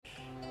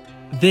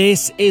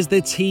This is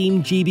the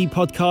Team GB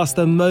podcast,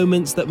 the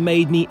moments that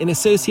made me, in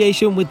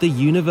association with the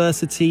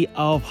University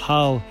of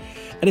Hull.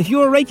 And if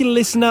you're a regular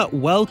listener,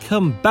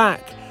 welcome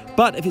back.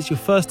 But if it's your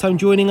first time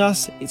joining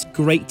us, it's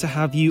great to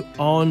have you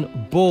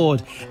on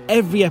board.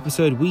 Every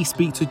episode, we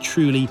speak to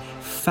truly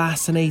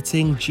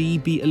fascinating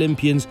GB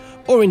Olympians,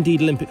 or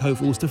indeed Olympic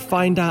hopefuls, to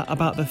find out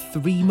about the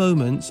three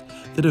moments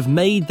that have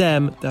made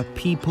them the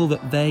people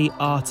that they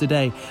are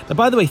today. Now,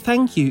 by the way,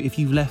 thank you if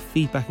you've left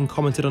feedback and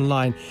commented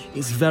online.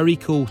 It's very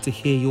cool to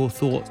hear your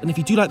thoughts. And if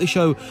you do like the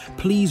show,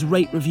 please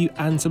rate, review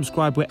and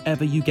subscribe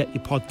wherever you get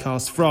your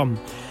podcasts from.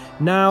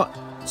 Now,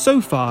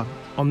 so far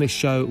on this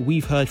show,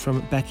 we've heard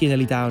from Becky and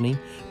Ellie Downey,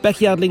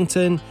 Becky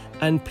Adlington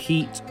and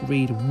Pete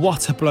Reed.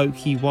 What a bloke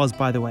he was,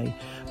 by the way.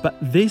 But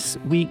this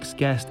week's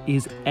guest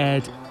is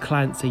Ed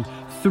Clancy.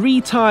 3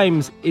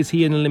 times is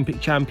he an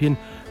Olympic champion,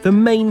 the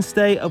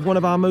mainstay of one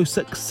of our most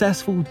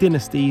successful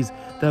dynasties,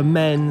 the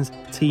men's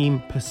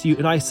team pursuit.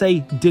 And I say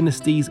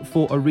dynasties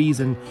for a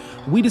reason.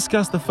 We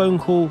discussed the phone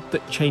call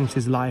that changed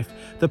his life,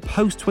 the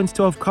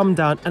post-2012 come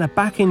down and a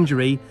back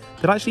injury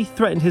that actually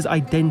threatened his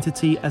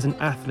identity as an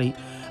athlete,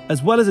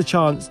 as well as a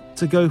chance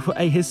to go for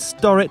a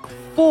historic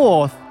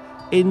 4th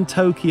in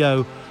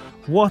Tokyo.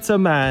 What a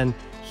man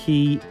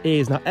he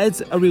is. Now,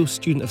 Ed's a real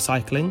student of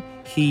cycling.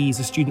 He's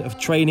a student of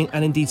training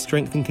and indeed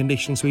strength and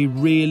conditioning, so we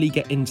really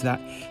get into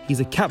that. He's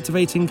a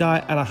captivating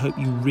guy, and I hope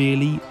you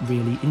really,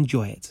 really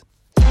enjoy it.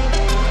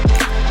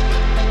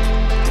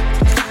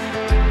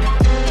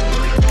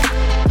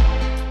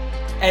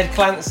 Ed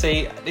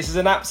Clancy, this is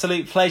an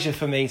absolute pleasure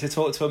for me to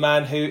talk to a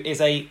man who is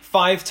a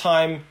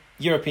 5-time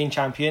European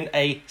champion,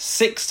 a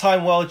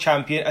 6-time world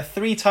champion, a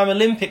 3-time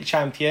Olympic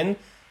champion.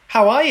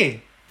 How are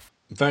you?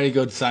 Very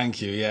good,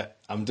 thank you. Yeah,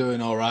 I'm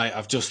doing all right.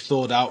 I've just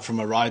thawed out from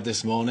a ride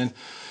this morning.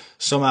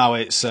 Somehow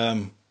it's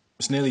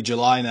nearly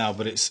July now,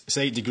 but it's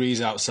 8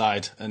 degrees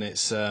outside and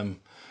it's an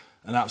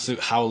absolute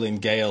howling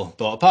gale.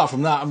 But apart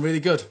from that, I'm really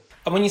good.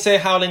 And when you say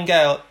howling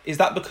gale, is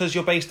that because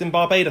you're based in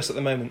Barbados at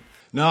the moment?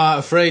 No, I'm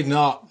afraid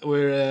not.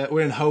 We're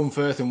in Home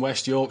Firth in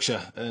West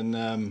Yorkshire,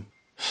 and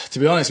to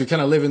be honest, we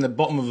kind of live in the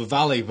bottom of a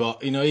valley.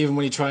 But you know, even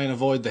when you try and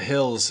avoid the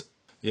hills,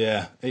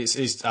 yeah,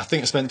 it's. I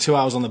think I spent 2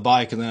 hours on the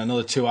bike and then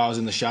another 2 hours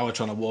in the shower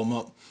trying to warm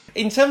up.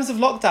 In terms of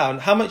lockdown,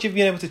 how much have you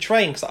been able to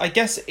train? Because I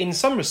guess in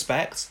some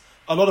respects,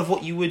 a lot of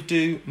what you would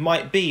do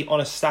might be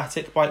on a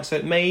static bike, so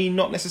it may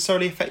not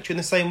necessarily affect you in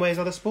the same way as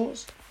other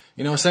sports.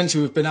 You know,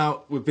 essentially we've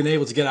been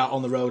able to get out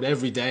on the road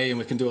every day, and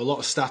we can do a lot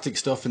of static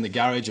stuff in the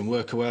garage and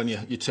work away on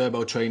your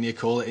turbo trainer, you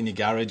call it, in your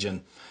garage.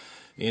 And,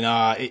 you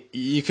know,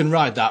 you can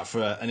ride that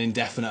for an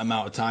indefinite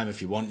amount of time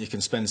if you want. You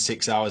can spend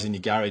 6 hours in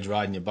your garage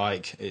riding your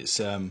bike. It's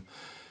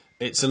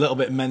a little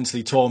bit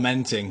mentally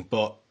tormenting,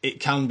 but it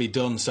can be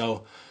done.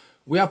 So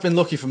we have been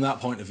lucky from that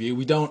point of view.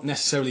 We don't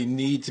necessarily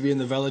need to be in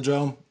the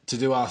velodrome to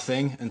do our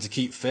thing and to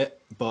keep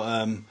fit.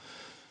 But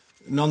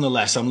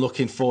nonetheless, I'm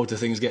looking forward to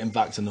things getting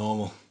back to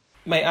normal.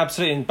 Mate,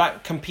 absolutely. And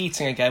back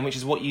competing again, which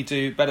is what you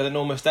do better than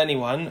almost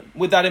anyone.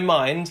 With that in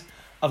mind,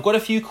 I've got a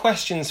few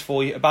questions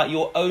for you about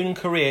your own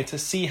career to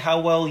see how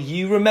well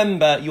you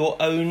remember your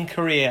own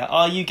career.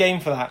 Are you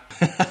game for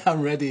that?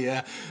 I'm ready,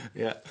 yeah.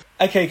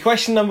 Okay,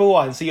 question number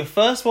 1. So your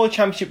first World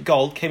Championship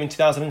gold came in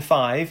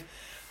 2005,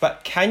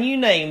 but can you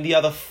name the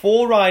other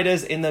 4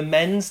 riders in the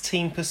men's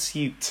team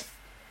pursuit?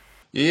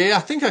 Yeah, I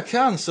think I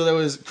can. So there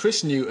was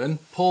Chris Newton,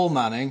 Paul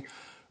Manning,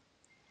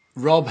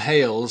 Rob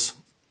Hales.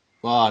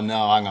 Oh,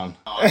 no, hang on.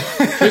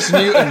 Chris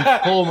Newton,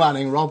 Paul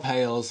Manning, Rob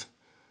Hales.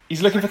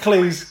 He's looking for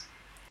clues.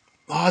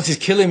 Oh, this is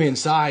killing me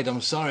inside.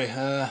 I'm sorry.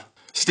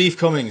 Steve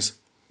Cummings.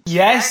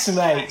 Yes,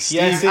 mate. Steve,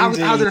 yes,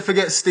 indeed. How did I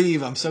forget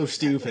Steve? I'm so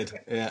stupid.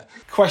 Yeah.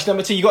 Question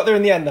number 2. You got there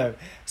in the end, though.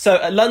 So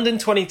at London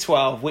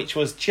 2012, which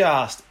was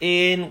just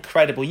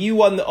incredible, you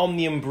won the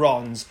Omnium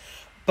Bronze.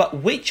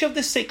 But which of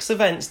the 6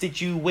 events did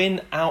you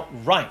win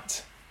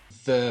outright?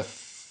 The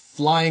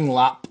flying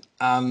lap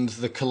and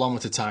the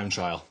kilometre time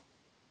trial.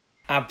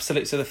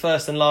 Absolutely. So the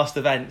first and last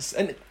events.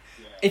 And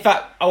in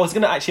fact, I was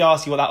going to actually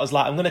ask you what that was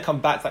like. I'm going to come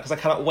back to that because I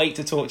cannot wait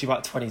to talk to you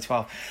about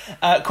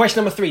 2012.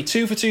 Question number 3,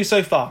 2 for 2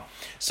 so far.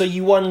 So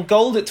you won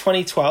gold at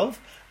 2012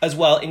 as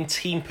well in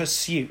team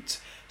pursuit.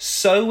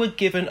 So were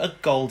given a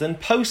golden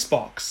post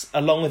box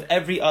along with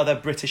every other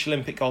British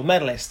Olympic gold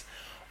medalist.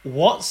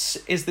 What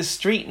is the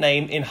street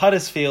name in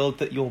Huddersfield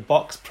that your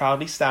box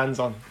proudly stands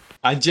on?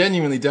 I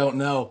genuinely don't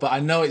know, but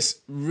I know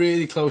it's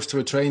really close to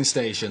a train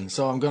station.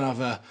 So I'm going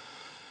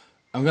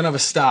to have a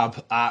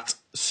stab at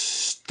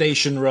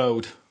Station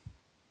Road.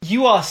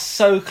 You are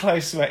so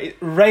close, mate.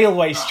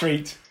 Railway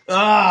Street.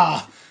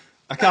 I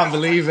can't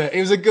believe it. It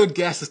was a good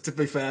guess, to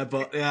be fair,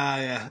 but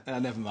yeah,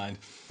 never mind.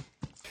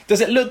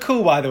 Does it look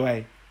cool, by the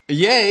way?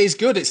 Yeah, it is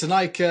good. It's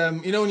like,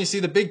 you know when you see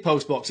the big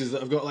post boxes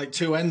that have got like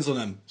 2 ends on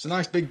them? It's a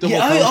nice big double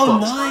post box. Oh,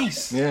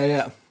 nice.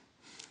 Yeah.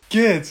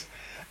 Good.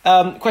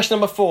 Question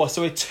number 4.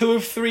 So we're 2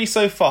 of 3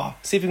 so far.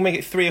 See if we can make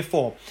it 3 or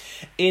 4.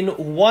 In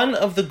one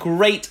of the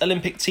great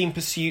Olympic team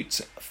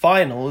pursuit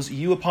finals,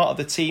 you were part of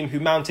the team who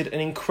mounted an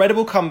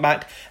incredible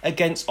comeback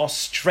against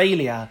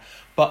Australia.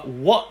 But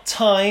what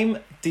time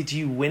did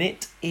you win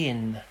it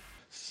in?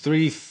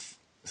 3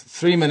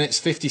 3 minutes,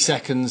 50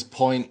 seconds,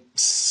 I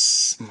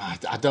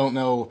don't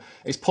know.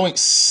 It's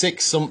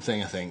 0.6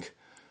 something, I think.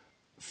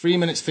 3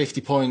 minutes,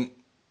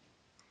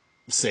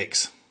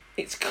 50.6.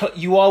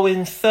 You are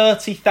within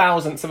 30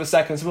 thousandths of a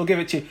second, so we'll give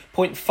it to you.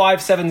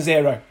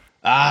 0.570.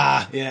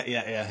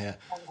 Yeah.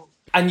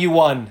 And you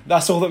won.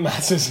 That's all that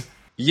matters.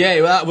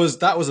 Yeah, that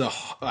was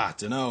I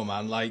don't know,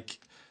 man. Like,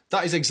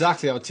 that is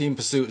exactly how Team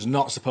Pursuit is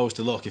not supposed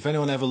to look. If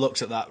anyone ever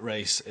looks at that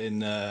race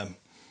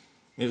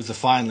it was the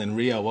final in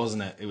Rio,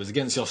 wasn't it? It was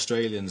against the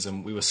Australians,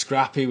 and we were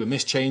scrappy, we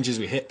missed changes,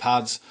 we hit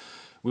pads,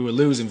 we were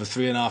losing for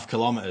 3.5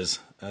 kilometres,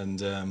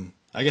 and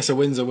I guess a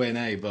win's a win,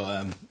 eh?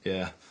 But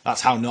yeah,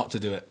 that's how not to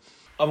do it.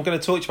 I'm going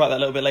to talk to you about that a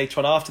little bit later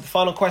on after the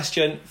final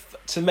question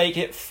to make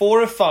it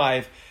 4 of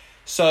 5.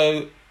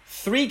 So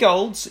 3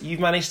 golds you've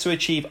managed to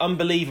achieve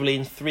unbelievably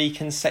in 3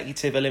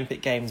 consecutive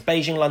Olympic Games,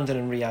 Beijing, London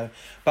and Rio.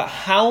 But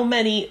how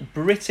many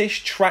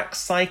British track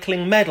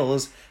cycling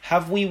medals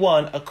have we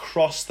won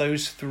across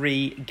those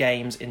 3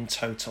 games in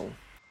total?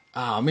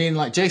 I mean,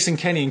 like Jason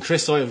Kenny and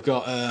Chris Hoy have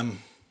got, I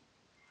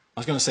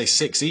was going to say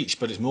 6 each,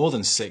 but it's more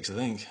than 6, I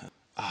think.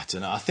 I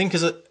don't know. I think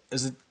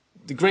the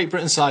Great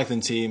Britain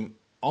cycling team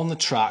on the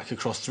track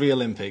across 3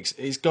 Olympics,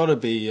 it's got to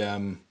be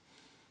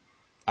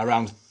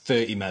around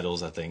 30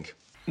 medals, I think.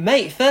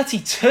 Mate,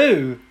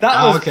 32.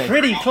 That was okay.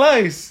 Pretty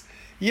close.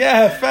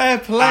 Yeah, fair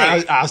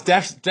play. I was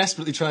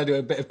desperately trying to do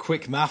a bit of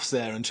quick maths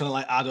there and trying to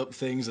like add up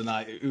things and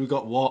like who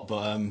got what,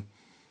 but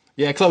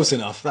yeah, close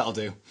enough. That'll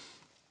do.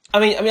 I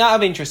mean, out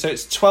of interest, so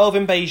it's 12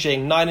 in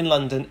Beijing, 9 in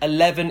London,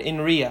 11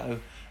 in Rio,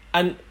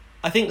 and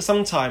I think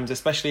sometimes,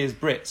 especially as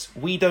Brits,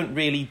 we don't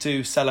really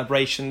do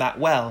celebration that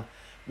well.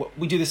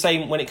 We do the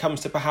same when it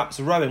comes to perhaps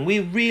rowing. We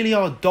really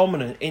are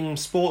dominant in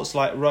sports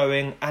like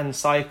rowing and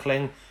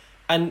cycling,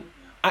 and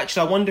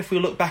actually, I wonder if we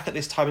look back at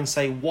this time and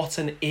say what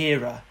an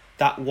era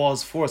that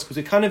was for us,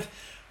 because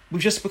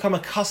we've just become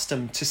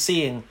accustomed to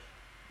seeing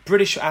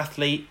British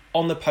athlete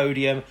on the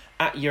podium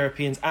at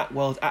Europeans, at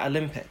World, at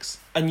Olympics,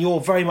 and you're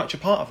very much a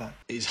part of that.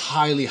 It's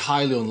highly,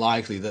 highly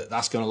unlikely that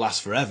that's going to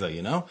last forever,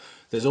 you know?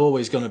 There's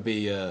always going to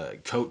be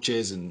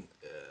coaches and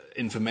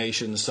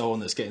information and so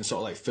on that's getting sort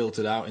of like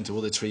filtered out into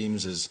other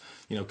teams as,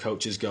 you know,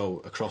 coaches go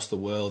across the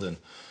world and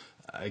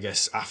I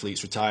guess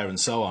athletes retire and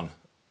so on.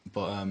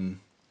 But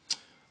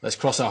let's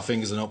cross our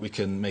fingers and hope we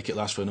can make it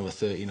last for another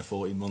 13 or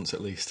 14 months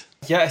at least.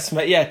 Yes,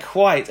 mate, yeah,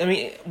 quite. I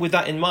mean, with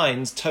that in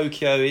mind,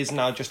 Tokyo is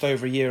now just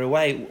over a year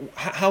away.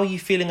 How are you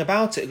feeling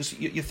about it? Because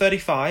you're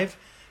 35.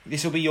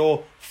 This will be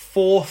your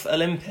 4th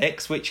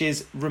Olympics, which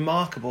is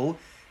remarkable.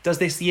 Does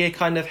this year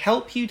kind of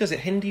help you? Does it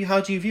hinder you?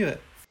 How do you view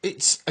it?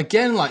 It's,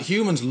 again, like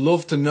humans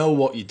love to know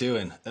what you're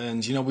doing.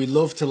 And, you know, we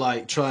love to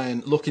like try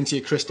and look into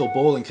your crystal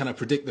ball and kind of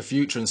predict the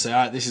future and say,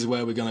 all right, this is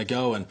where we're going to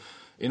go. And,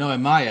 you know,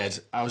 in my head,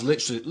 I was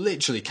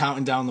literally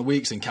counting down the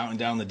weeks and counting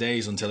down the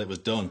days until it was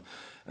done.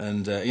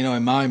 And, you know,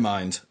 in my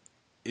mind,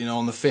 you know,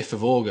 on the 5th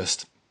of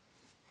August,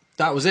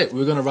 that was it. We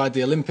were going to ride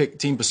the Olympic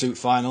Team Pursuit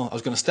final. I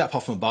was going to step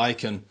off my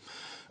bike and,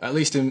 at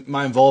least in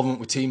my involvement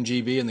with Team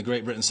GB and the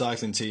Great Britain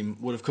cycling team,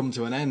 would have come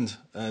to an end.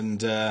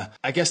 And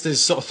I guess there's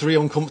sort of 3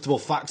 uncomfortable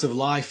facts of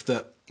life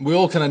that we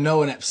all kind of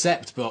know and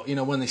accept, but, you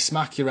know, when they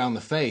smack you around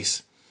the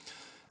face,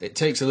 it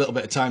takes a little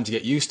bit of time to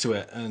get used to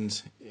it. And,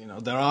 you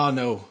know,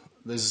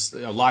 there's,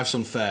 you know, life's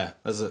unfair.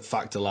 There's a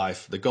fact of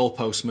life. The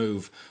goalposts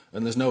move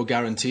and there's no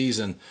guarantees.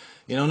 And,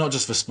 you know, not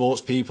just for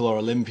sports people or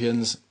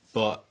Olympians,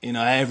 but, you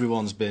know,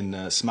 everyone's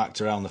been smacked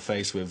around the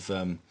face with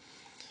the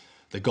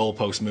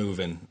goalposts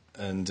moving.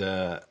 And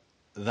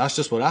that's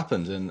just what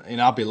happened. And, you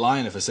know, I'd be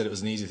lying if I said it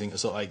was an easy thing to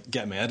sort of like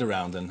get my head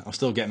around. And I'm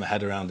still getting my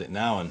head around it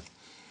now. And,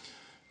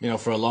 you know,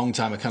 for a long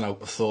time, I kind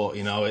of thought,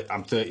 you know,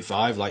 I'm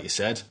 35, like you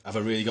said. Have I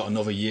really got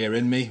another year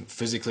in me,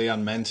 physically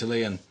and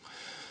mentally? And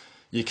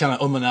you kind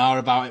of and ah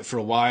about it for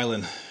a while.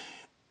 And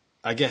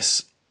I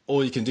guess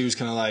all you can do is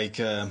kind of like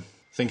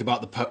think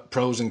about the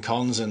pros and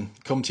cons and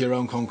come to your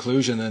own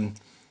conclusion. And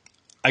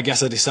I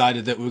guess I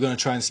decided that we're going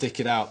to try and stick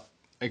it out.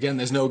 Again,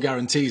 there's no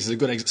guarantees. There's a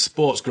good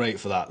sport's great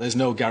for that. There's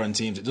no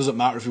guarantees. It doesn't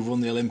matter if you've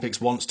won the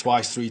Olympics once,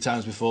 twice, 3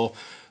 times before.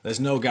 There's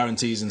no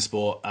guarantees in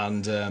sport.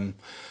 And,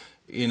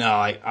 you know,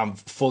 I'm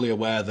fully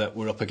aware that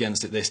we're up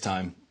against it this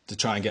time to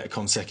try and get a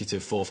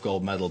consecutive 4th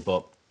gold medal.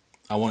 But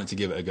I wanted to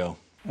give it a go.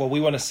 Well,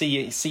 we want to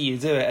see you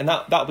do it. And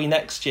that'll be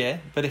next year.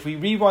 But if we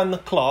rewind the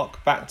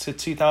clock back to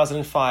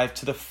 2005,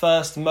 to the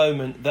first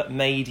moment that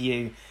made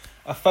you,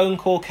 a phone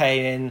call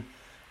came in.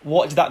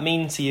 What did that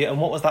mean to you? And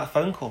what was that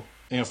phone call?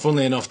 You know,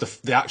 funnily enough,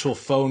 the actual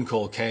phone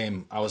call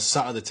came. I was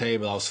sat at the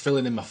table. I was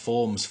filling in my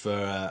forms for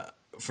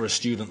a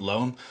student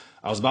loan.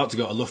 I was about to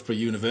go to Loughborough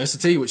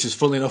University, which is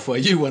funnily enough where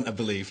you went, I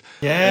believe.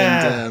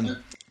 Yeah. And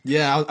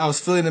yeah, I was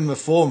filling in my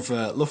form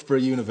for Loughborough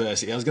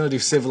University. I was going to do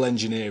civil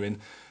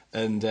engineering,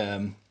 and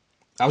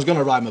I was going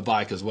to ride my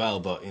bike as well,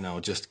 but you know,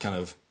 just kind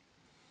of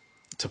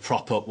to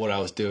prop up what I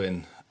was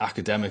doing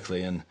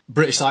academically. And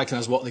British cycling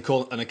has what they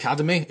call an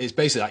academy. It's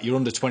basically like you're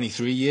under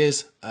 23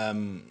 years.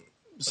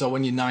 So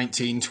when you're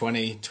 19,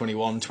 20,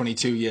 21,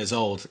 22 years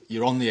old,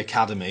 you're on the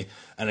academy.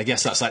 And I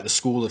guess that's like the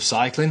school of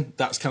cycling.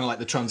 That's kind of like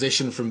the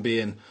transition from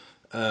being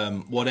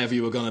whatever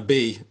you were going to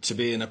be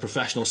being a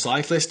professional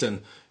cyclist.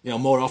 And,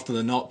 more often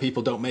than not,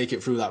 people don't make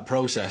it through that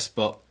process.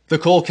 But the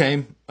call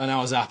came and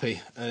I was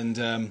happy.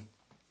 And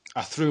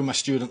I threw my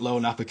student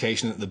loan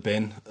application at the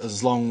bin,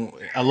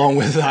 along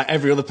with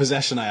every other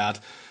possession I had.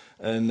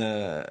 And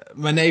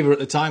my neighbour at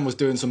the time was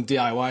doing some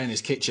DIY in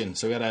his kitchen,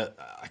 so we had a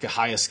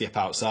hire skip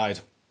outside.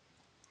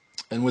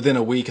 And within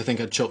a week, I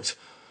think I'd chucked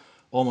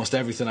almost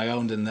everything I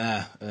owned in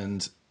there.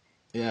 And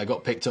yeah, I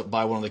got picked up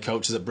by one of the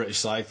coaches at British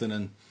Cycling,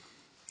 and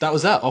that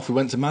was that. Off we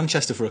went to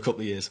Manchester for a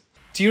couple of years.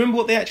 Do you remember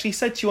what they actually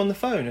said to you on the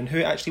phone and who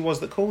it actually was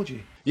that called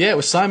you? Yeah, it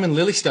was Simon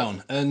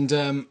Lillystone. And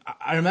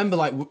I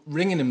remember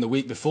ringing him the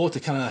week before to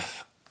kind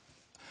of...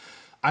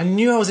 I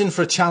knew I was in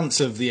for a chance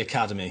of the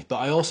academy, but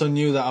I also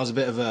knew that I was a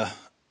bit of an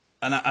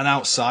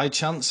outside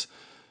chance.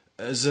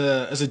 As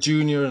a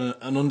junior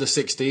and under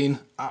 16,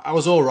 I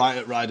was all right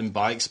at riding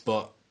bikes,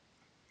 but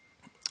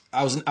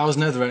I was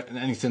never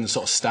anything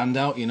sort of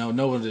standout.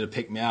 No one did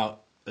pick me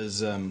out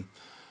as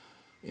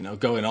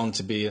going on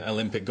to be an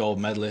Olympic gold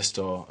medalist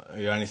or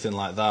anything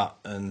like that.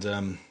 And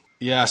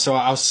so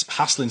I was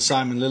hassling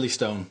Simon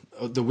Lillystone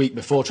the week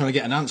before, trying to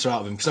get an answer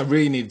out of him because I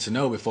really needed to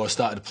know before I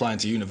started applying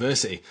to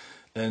university.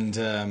 And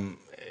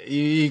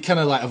he kind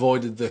of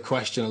avoided the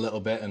question a little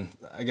bit, and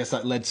I guess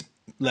that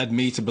led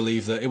me to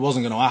believe that it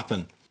wasn't going to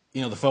happen.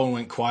 The phone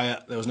went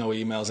quiet, there was no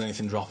emails,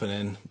 anything dropping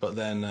in. But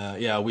then,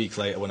 a week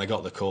later when I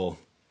got the call,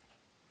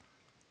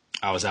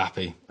 I was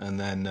happy. And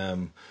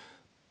then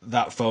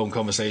that phone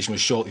conversation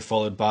was shortly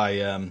followed by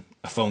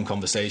a phone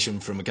conversation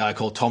from a guy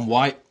called Tom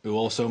White, who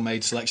also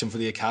made selection for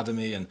the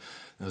academy. And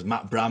there was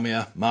Matt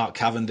Bramier, Mark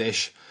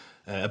Cavendish,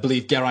 I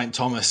believe Geraint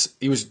Thomas.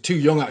 He was too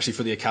young actually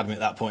for the academy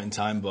at that point in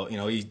time, but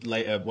he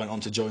later went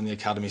on to join the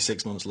academy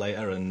 6 months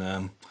later. And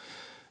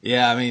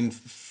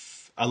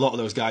a lot of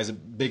those guys are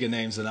bigger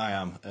names than I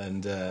am,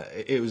 and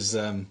it was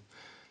a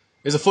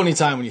funny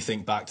time when you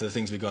think back to the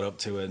things we got up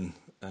to and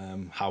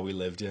how we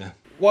lived. Yeah.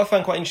 What I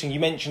found quite interesting, you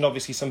mentioned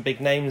obviously some big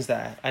names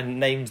there, and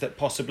names that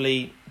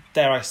possibly,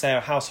 dare I say,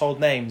 are household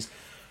names,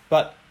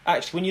 but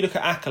actually when you look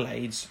at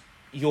accolades,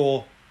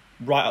 you're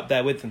right up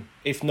there with them,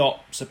 if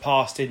not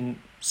surpassed in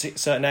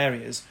certain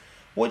areas.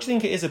 What do you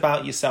think it is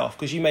about yourself?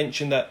 Because you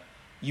mentioned that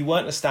you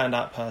weren't a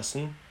standout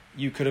person,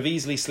 you could have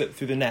easily slipped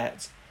through the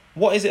net.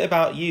 What is it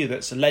about you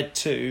that's led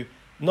to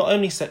not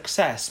only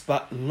success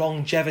but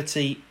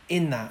longevity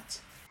in that?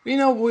 We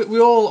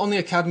all on the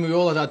academy, we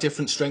all had our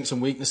different strengths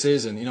and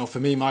weaknesses, and for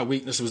me, my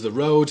weakness was the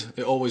road.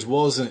 It always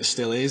was, and it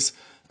still is.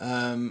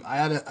 I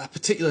had a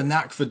particular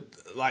knack for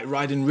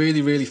riding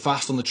really, really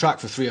fast on the track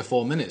for 3 or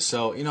 4 minutes.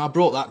 So I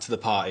brought that to the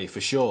party for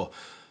sure.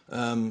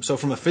 So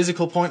from a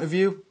physical point of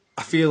view,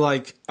 I feel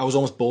like I was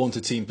almost born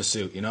to team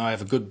pursuit. I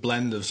have a good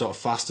blend of sort of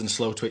fast and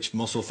slow twitch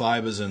muscle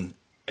fibers, and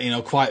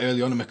quite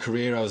early on in my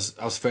career, I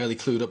was fairly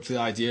clued up to the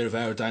idea of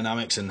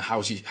aerodynamics and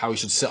how you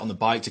should sit on the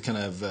bike to kind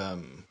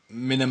of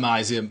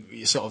minimise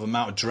the sort of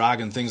amount of drag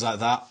and things like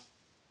that.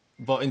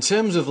 But in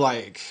terms of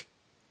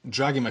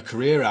dragging my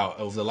career out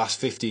over the last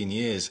 15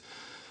 years,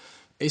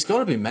 it's got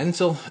to be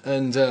mental.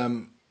 And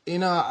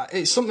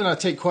it's something I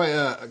take quite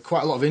a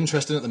lot of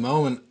interest in at the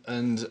moment,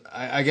 and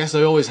I guess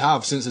I always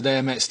have since the day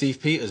I met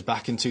Steve Peters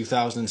back in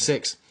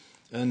 2006.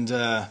 And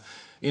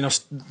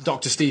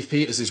Dr. Steve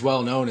Peters is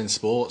well known in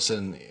sports,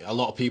 and a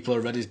lot of people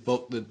have read his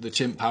book, The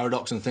Chimp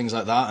Paradox, and things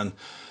like that. And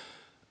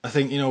I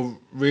think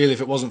really,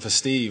 if it wasn't for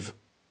Steve,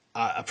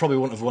 I probably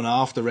wouldn't have won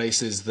half the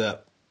races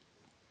that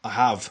I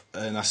have,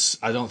 and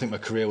I don't think my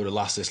career would have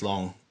lasted this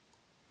long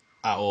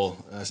at all.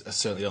 I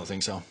certainly don't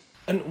think so.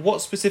 And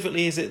what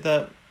specifically is it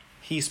that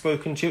he's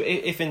spoken to you,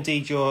 if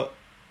indeed you're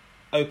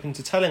open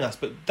to telling us?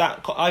 But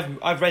that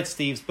I've read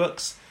Steve's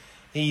books.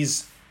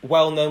 He's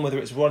well known, whether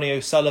it's Ronnie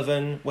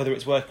O'Sullivan, whether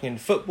it's working in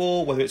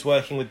football, whether it's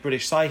working with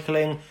British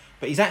Cycling,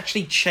 but he's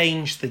actually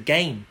changed the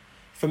game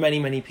for many,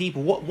 many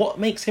people. What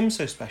makes him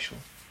so special?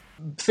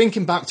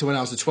 Thinking back to when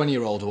I was a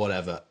 20-year-old or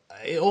whatever,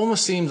 it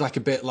almost seems like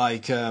a bit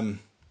like a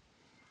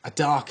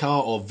dark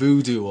art or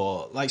voodoo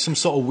or like some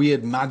sort of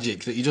weird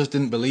magic that you just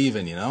didn't believe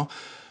in,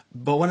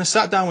 But when I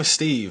sat down with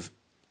Steve,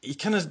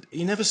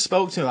 he never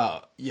spoke to me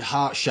about your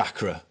heart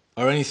chakra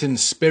or anything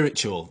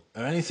spiritual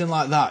or anything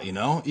like that,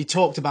 He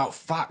talked about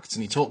facts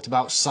and he talked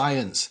about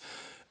science,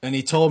 and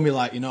he told me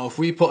if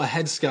we put a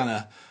head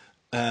scanner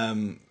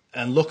and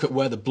look at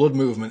where the blood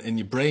movement in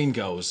your brain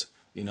goes,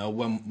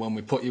 when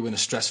we put you in a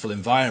stressful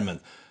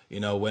environment,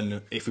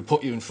 if we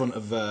put you in front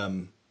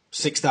of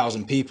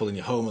 6,000 people in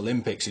your home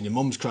Olympics and your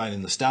mum's crying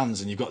in the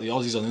stands and you've got the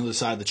Aussies on the other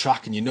side of the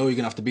track and you're going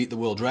to have to beat the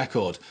world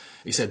record.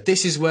 He said,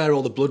 this is where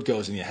all the blood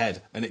goes in your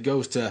head, and it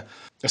goes to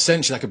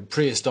essentially like a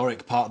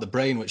prehistoric part of the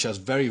brain which has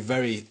very,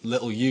 very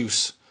little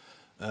use,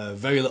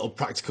 very little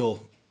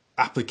practical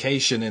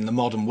application in the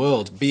modern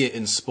world, be it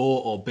in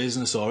sport or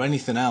business or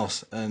anything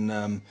else.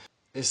 And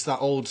it's that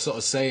old sort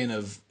of saying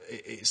of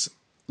it's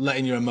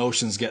letting your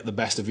emotions get the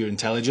best of your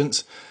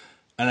intelligence.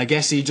 And I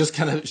guess he just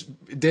kind of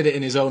did it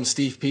in his own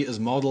Steve Peters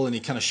model, and he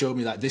kind of showed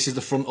me that this is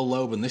the frontal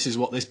lobe and this is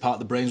what this part of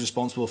the brain is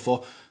responsible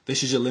for.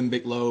 This is your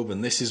limbic lobe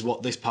and this is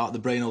what this part of the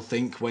brain will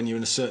think when you're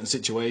in a certain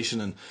situation.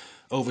 And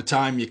over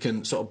time you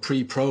can sort of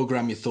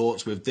pre-program your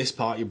thoughts with this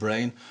part of your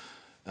brain.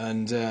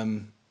 And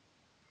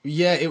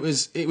yeah, it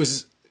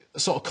was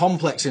sort of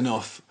complex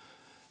enough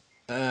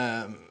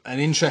and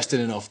interesting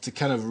enough to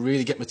kind of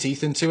really get my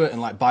teeth into it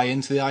and like buy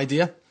into the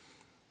idea.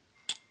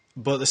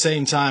 But at the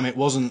same time, it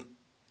wasn't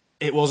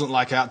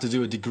like I had to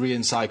do a degree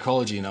in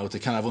psychology, you know, to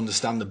kind of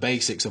understand the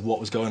basics of what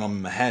was going on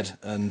in my head.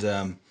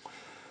 And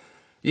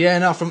yeah,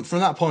 no, from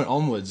that point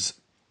onwards,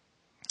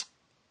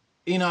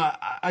 you know,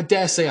 I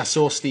dare say I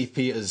saw Steve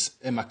Peters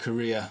in my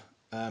career,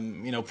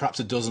 you know, perhaps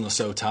a dozen or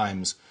so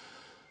times.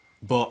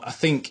 But I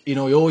think, you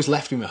know, he always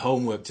left me with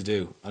homework to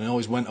do. And I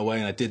always went away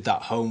and I did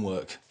that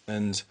homework.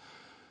 And,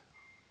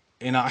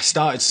 you know, I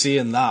started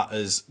seeing that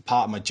as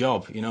part of my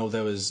job. You know,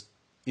 there was,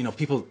 you know,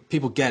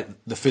 people get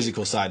the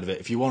physical side of it.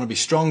 If you want to be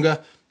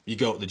stronger, you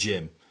go to the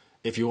gym.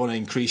 If you want to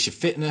increase your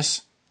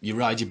fitness, you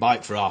ride your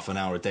bike for half an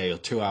hour a day or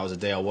 2 hours a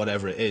day or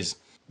whatever it is.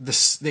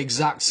 The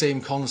exact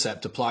same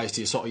concept applies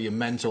to your sort of your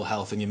mental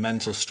health and your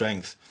mental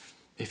strength.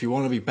 If you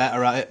want to be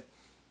better at it,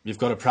 you've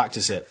got to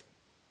practice it.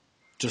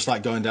 Just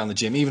like going down the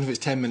gym, even if it's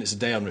 10 minutes a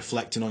day on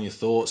reflecting on your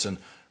thoughts and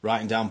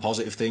writing down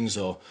positive things,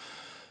 or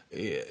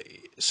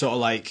sort of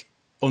like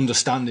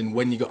understanding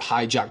when you got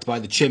hijacked by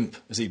the chimp,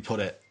 as he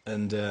put it,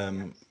 and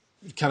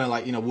kind of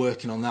like, you know,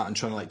 working on that and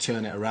trying to like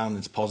turn it around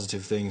into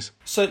positive things.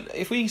 So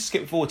if we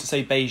skip forward to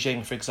say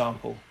Beijing, for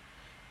example,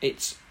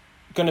 it's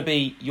going to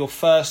be your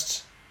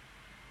first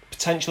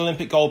potential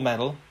Olympic gold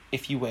medal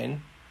if you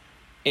win.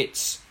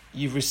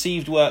 You've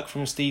received work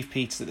from Steve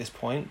Peters at this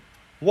point.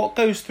 What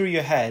goes through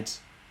your head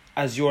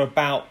as you're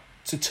about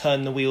to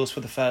turn the wheels for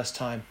the first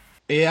time?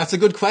 Yeah, that's a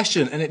good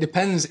question, and it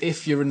depends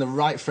if you're in the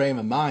right frame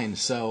of mind.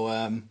 So,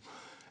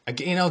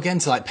 you know, again,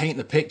 to like paint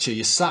the picture,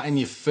 you're sat in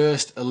your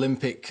first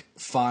Olympic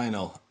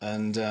final,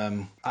 and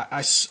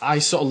I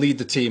sort of lead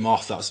the team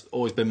off. That's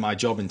always been my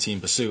job in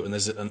team pursuit, and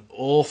there's an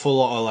awful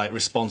lot of like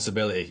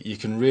responsibility. You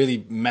can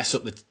really mess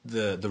up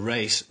the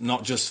race,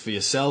 not just for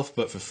yourself,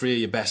 but for three of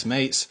your best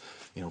mates,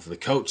 you know, for the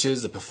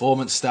coaches, the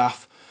performance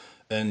staff,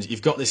 and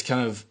you've got this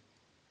kind of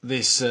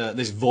this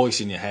voice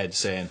in your head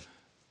saying,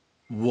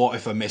 what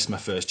if I miss my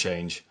first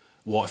change?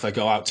 What if I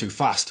go out too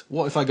fast?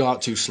 What if I go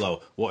out too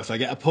slow? What if I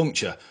get a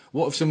puncture?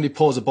 What if somebody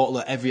pours a bottle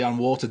of Evian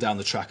water down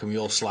the track and we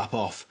all slap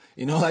off?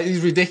 You know, like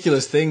these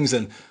ridiculous things.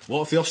 And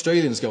what if the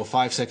Australians go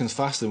 5 seconds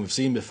faster than we've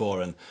seen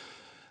before? And,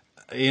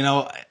 you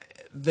know,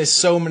 there's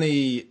so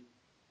many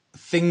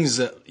things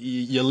that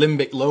your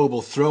limbic lobe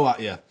will throw at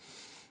you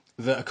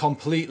that are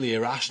completely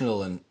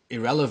irrational and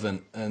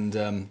irrelevant.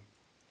 And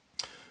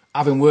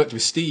having worked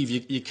with Steve,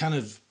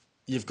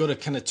 you've got to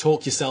kind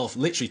of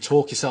literally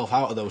talk yourself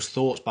out of those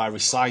thoughts by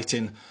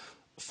reciting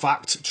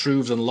fact,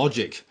 truths, and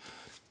logic.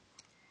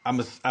 At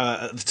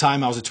the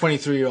time, I was a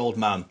 23-year-old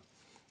man.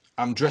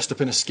 I'm dressed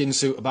up in a skin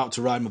suit, about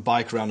to ride my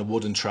bike around a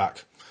wooden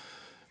track.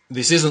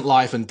 This isn't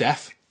life and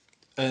death,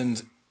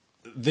 and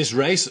this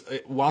race,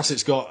 whilst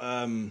it's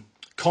got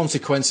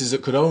consequences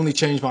that could only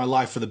change my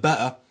life for the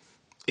better,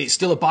 it's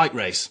still a bike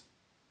race,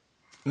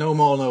 no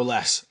more, no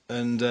less.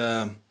 And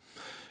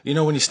you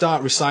know, when you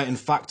start reciting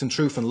fact and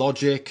truth and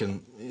logic,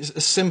 and it's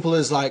as simple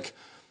as like,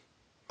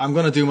 I'm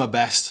going to do my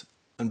best,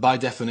 and by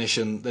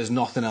definition, there's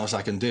nothing else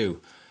I can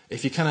do.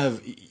 If you kind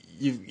of,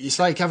 it's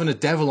like having a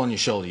devil on your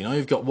shoulder, you know,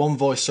 you've got one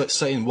voice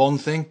saying one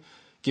thing,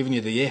 giving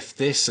you the if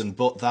this and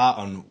but that,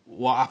 and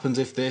what happens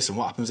if this and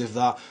what happens if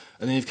that,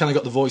 and then you've kind of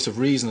got the voice of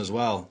reason as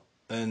well.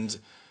 And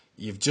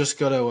you've just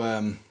got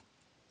to,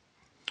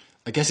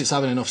 I guess it's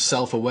having enough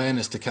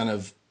self-awareness to kind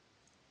of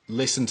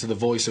listen to the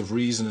voice of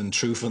reason and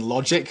truth and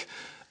logic.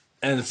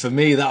 And for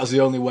me, that was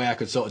the only way I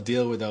could sort of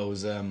deal with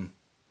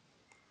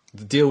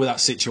that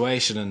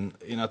situation. And,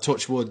 you know,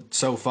 touch wood,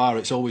 so far,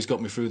 it's always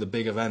got me through the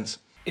big events.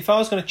 If I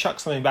was going to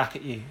chuck something back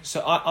at you, so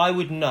I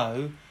would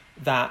know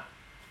that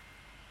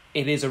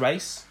it is a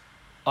race.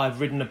 I've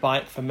ridden a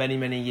bike for many,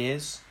 many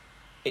years.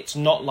 It's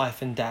not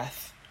life and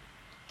death.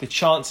 The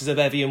chances of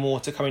Evian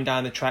water coming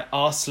down the track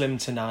are slim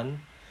to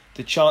none.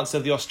 The chance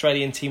of the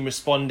Australian team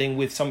responding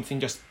with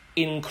something just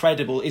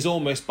incredible is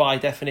almost by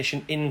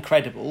definition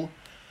incredible.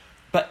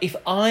 But if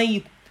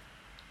I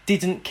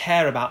didn't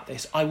care about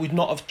this, I would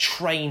not have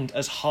trained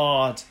as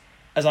hard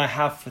as I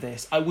have for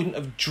this. I wouldn't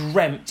have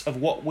dreamt of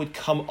what would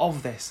come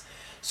of this.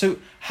 So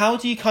how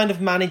do you kind of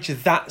manage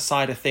that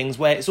side of things,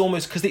 where it's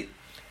almost, because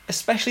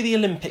especially the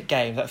Olympic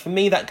Games, like for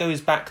me that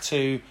goes back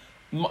to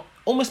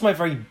almost my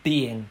very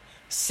being.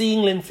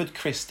 Seeing Linford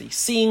Christie,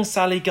 seeing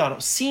Sally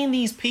Gunn, seeing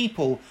these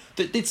people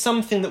that did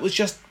something that was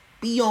just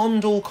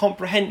beyond all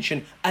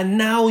comprehension, and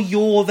now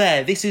you're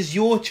there. This is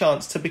your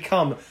chance to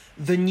become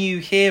the new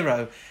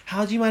hero.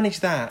 How do you manage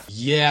that?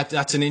 Yeah,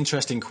 that's an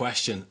interesting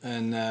question.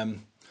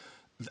 And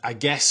I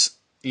guess,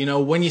 you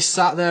know, when you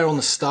sat there on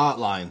the start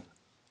line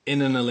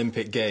in an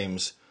Olympic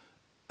Games,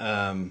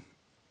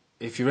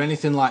 if you're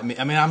anything like me,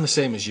 I mean, I'm the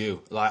same as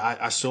you. Like,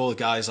 I saw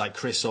guys like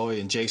Chris Hoy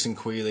and Jason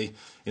Quealy,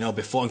 you know,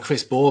 before, and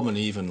Chris Boardman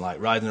even, like,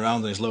 riding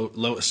around on his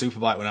Lotus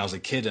Superbike when I was a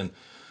kid. And,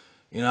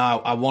 you know,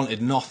 I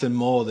wanted nothing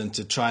more than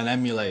to try and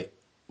emulate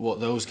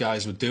what those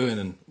guys were doing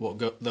and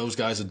what those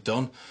guys had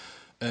done.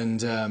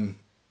 And,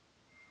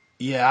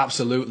 Yeah,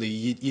 absolutely.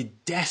 You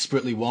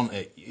desperately want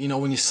it. You know,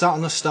 when you're sat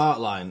on the start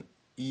line,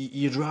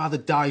 you'd rather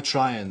die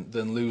trying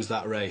than lose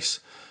that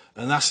race.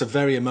 And that's a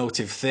very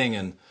emotive thing.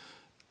 And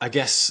I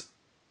guess,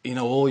 you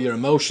know, all your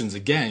emotions,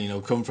 again, you know,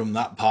 come from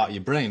that part of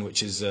your brain,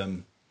 which is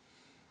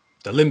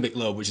the limbic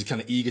lobe, which is kind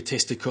of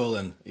egotistical,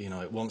 and, you know,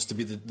 it wants to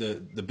be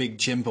the big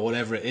chimp or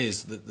whatever it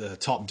is, the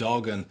top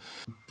dog.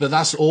 But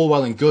that's all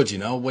well and good, you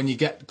know. When you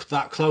get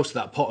that close to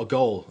that pot of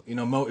gold, you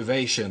know,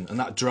 motivation and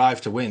that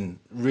drive to win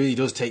really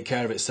does take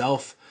care of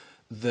itself.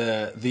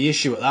 The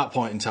issue at that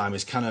point in time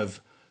is kind of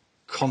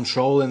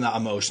controlling that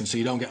emotion, so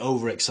you don't get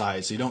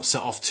overexcited, so you don't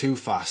set off too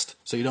fast,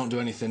 so you don't do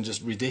anything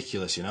just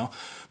ridiculous, you know.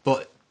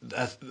 But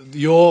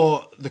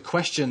the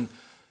question,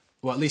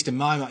 well, at least in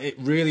my mind, it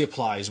really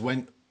applies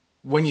when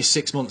you're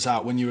 6 months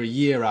out, when you're a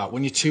year out,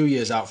 when you're 2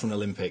 years out from the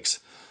Olympics.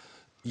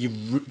 You're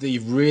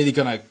really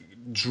going to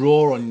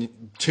draw on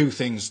two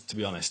things, to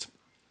be honest.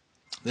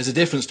 There's a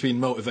difference between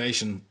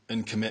motivation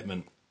and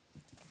commitment.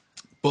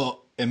 But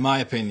in my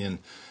opinion,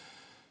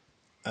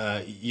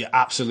 you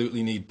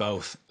absolutely need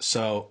both.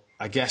 So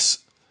I guess,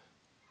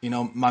 you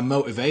know, my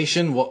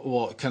motivation,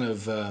 what kind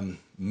of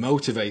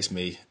motivates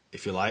me,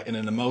 if you like, in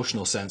an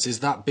emotional sense,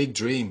 is that big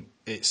dream.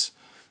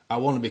 I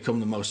want to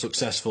become the most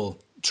successful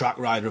track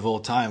rider of all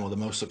time, or the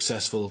most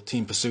successful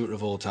team pursuiter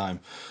of all time.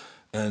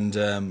 And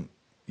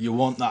you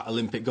want that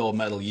Olympic gold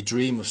medal. You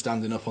dream of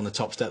standing up on the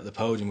top step of the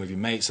podium with your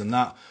mates, and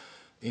that,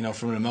 you know,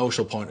 from an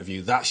emotional point of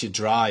view, that's your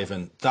drive,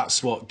 and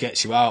that's what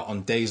gets you out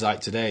on days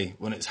like today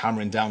when it's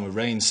hammering down with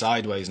rain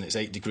sideways and it's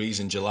 8 degrees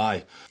in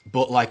July.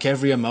 But like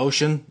every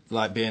emotion,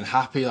 like being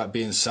happy, like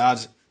being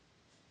sad,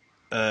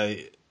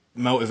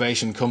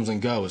 motivation comes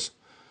and goes.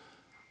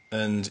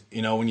 And,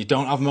 you know, when you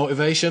don't have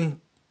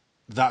motivation,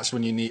 that's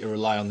when you need to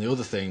rely on the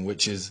other thing,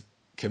 which is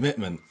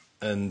commitment.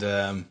 And,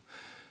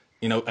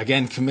 you know,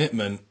 again,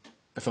 commitment,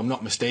 if I'm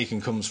not mistaken,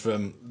 comes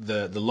from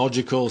the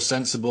logical,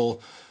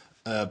 sensible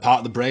part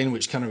of the brain,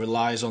 which kind of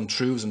relies on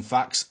truths and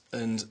facts.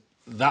 And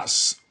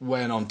that's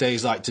when on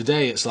days like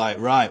today, it's like,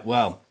 right,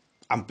 well,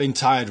 I've been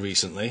tired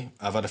recently.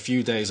 I've had a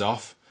few days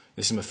off.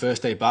 This is my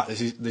first day back.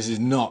 This is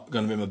not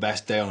going to be my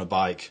best day on a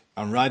bike.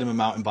 I'm riding my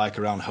mountain bike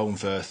around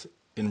Holmfirth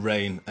in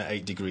rain at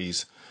 8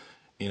 degrees.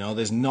 You know,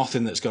 there's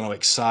nothing that's going to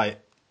excite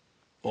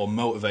or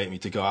motivate me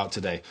to go out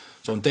today.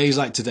 So on days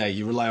like today,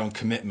 you rely on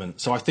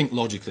commitment. So I think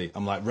logically,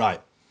 I'm like, right,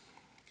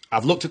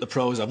 I've looked at the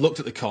pros, I've looked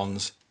at the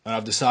cons, and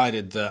I've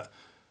decided that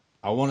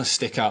I want to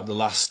stick out the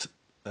last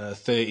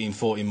 13,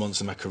 14 months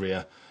of my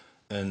career.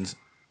 And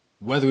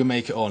whether we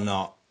make it or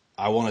not,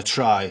 I want to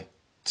try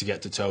to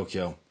get to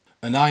Tokyo.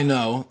 And I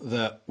know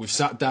that we've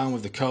sat down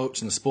with the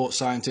coach and the sports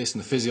scientist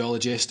and the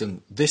physiologist,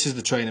 and this is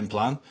the training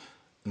plan,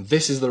 and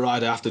this is the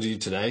ride I have to do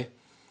today.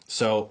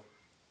 So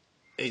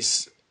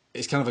it's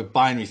kind of a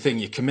binary thing.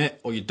 You commit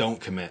or you don't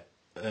commit.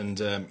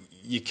 And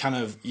you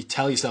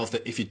tell yourself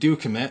that if you do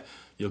commit,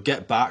 you'll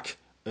get back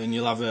and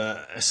you'll have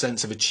a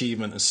sense of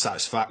achievement and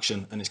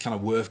satisfaction, and it's kind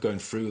of worth going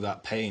through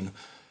that pain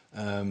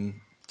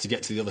to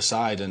get to the other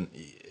side. And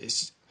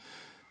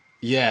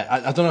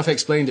I don't know if I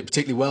explained it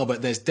particularly well,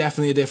 but there's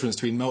definitely a difference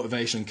between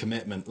motivation and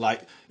commitment.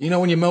 Like, you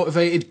know, when you're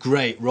motivated,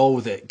 great, roll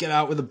with it. Get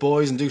out with the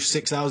boys and do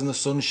 6 hours in the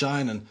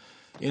sunshine, and,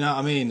 you know what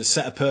I mean,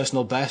 set a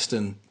personal best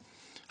and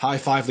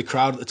high-five the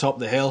crowd at the top of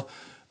the hill.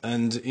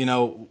 And, you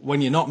know,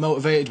 when you're not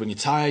motivated, when you're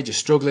tired, you're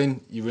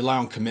struggling, you rely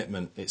on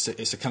commitment. It's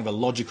a kind of a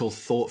logical,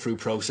 thought-through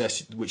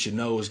process which you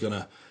know is going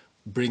to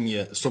bring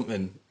you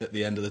something at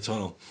the end of the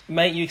tunnel.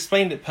 Mate, you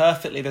explained it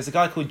perfectly. There's a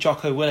guy called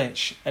Jocko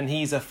Willich, and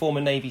he's a former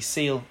Navy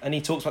SEAL, and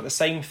he talks about the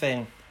same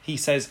thing. He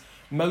says,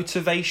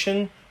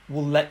 motivation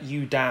will let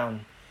you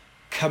down.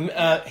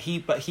 But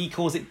he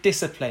calls it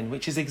discipline,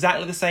 which is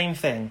exactly the same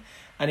thing.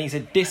 And he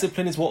said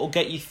discipline is what will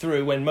get you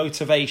through when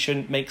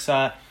motivation makes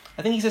I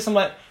think he says something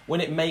like,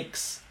 when it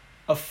makes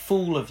a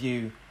fool of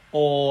you,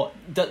 or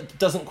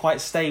doesn't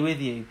quite stay with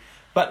you.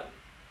 But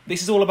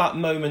this is all about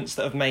moments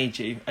that have made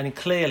you, and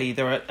clearly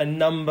there are a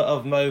number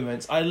of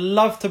moments. I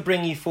love to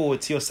bring you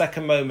forward to your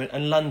second moment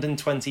in London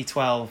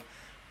 2012.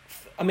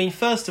 I mean,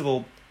 first of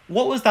all,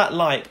 what was that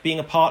like, being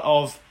a part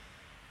of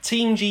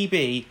Team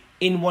GB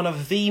in one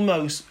of the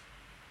most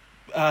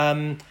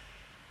blue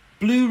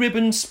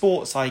ribbon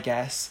sports, I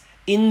guess,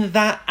 in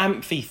that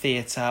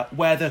amphitheatre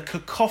where the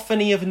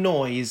cacophony of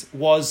noise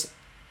was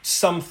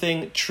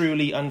something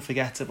truly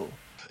unforgettable?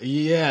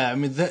 Yeah, I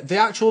mean, the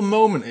actual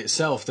moment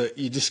itself that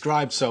you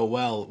described so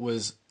well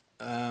was,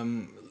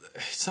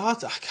 it's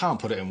hard, I can't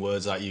put it in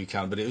words like you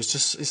can, but it was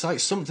just, it's like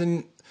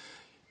something,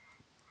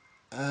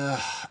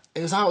 it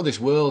was out of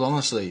this world,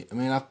 honestly. I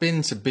mean, I've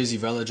been to busy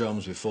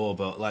velodromes before,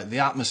 but like the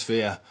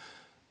atmosphere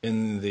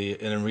in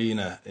an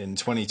arena in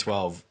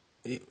 2012,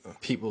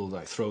 people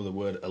like throw the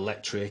word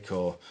electric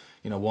or,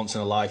 you know, once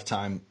in a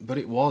lifetime, but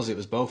it was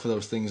both of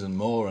those things and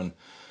more. And,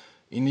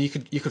 you know,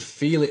 you could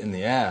feel it in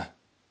the air.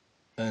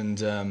 And,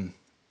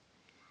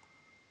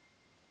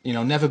 you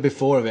know, never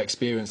before have I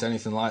experienced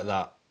anything like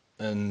that.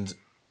 And,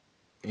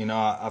 you know,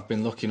 I've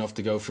been lucky enough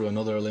to go through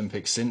another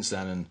Olympics since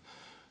then, and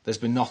there's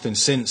been nothing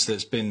since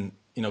that's been,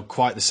 you know,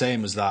 quite the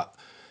same as that.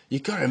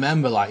 you've got to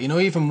remember, like, you know,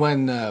 even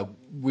when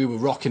we were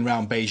rocking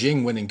around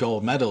Beijing winning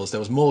gold medals, there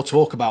was more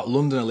talk about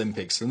London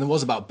Olympics than there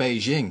was about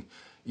Beijing.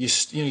 You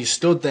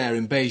stood there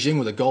in Beijing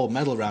with a gold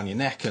medal around your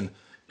neck, and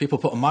people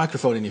put a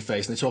microphone in your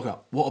face and they talk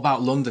about, what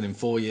about London in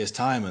 4 years'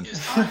 time? And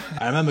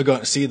I remember going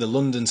to see the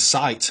London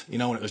site, you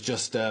know, when it was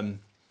just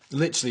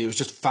literally, it was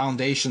just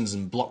foundations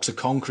and blocks of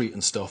concrete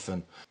and stuff.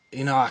 And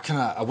you know,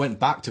 I went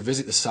back to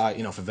visit the site,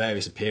 you know, for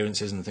various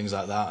appearances and things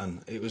like that,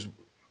 and it was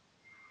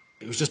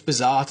just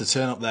bizarre to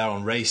turn up there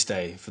on race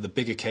day for the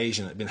big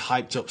occasion. It had been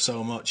hyped up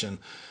so much, and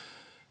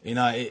you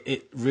know,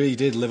 it really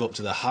did live up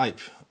to the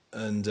hype.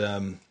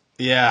 And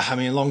yeah, I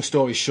mean, long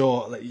story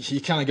short, like,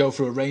 you kind of go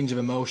through a range of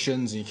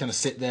emotions, and you kind of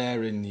sit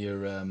there in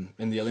your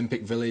in the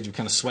Olympic Village with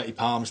kind of sweaty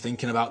palms,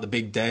 thinking about the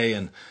big day.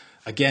 And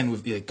again,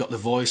 we've got the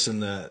voice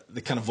and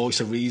the kind of voice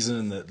of reason,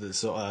 and the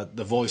sort of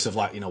the voice of,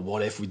 like, you know,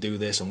 what if we do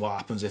this and what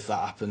happens if that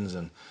happens,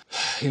 and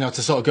you know,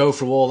 to sort of go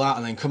through all that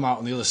and then come out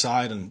on the other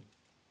side and,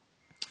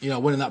 you know,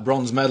 winning that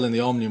bronze medal in the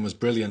Omnium was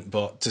brilliant.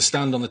 But to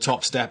stand on the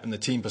top step in the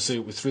team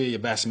pursuit with 3 of your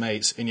best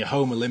mates in your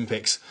home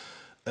Olympics,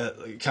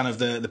 kind of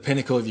the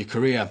pinnacle of your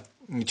career,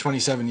 and you're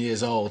 27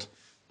 years old,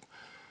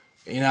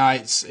 you know,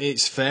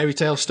 it's fairy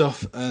tale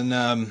stuff.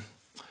 And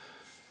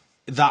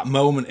that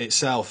moment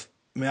itself,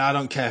 I mean, I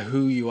don't care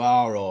who you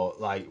are or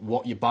like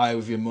what you buy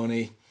with your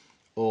money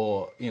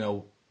or, you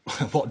know,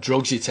 what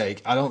drugs you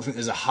take. I don't think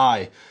there's a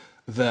high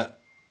that,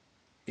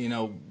 you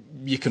know,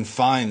 you can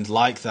find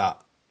like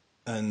that.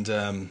 And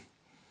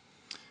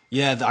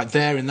yeah,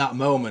 there in that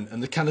moment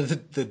and the kind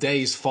of the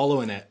days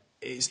following it,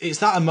 it's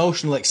that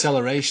emotional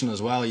acceleration as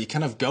well. You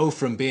kind of go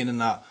from being in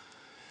that,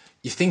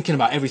 you're thinking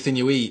about everything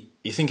you eat,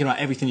 you're thinking about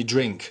everything you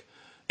drink.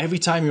 Every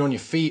time you're on your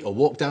feet or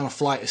walk down a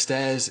flight of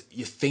stairs,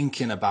 you're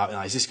thinking about, you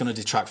know, is this going to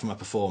detract from my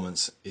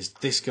performance? Is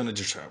this going to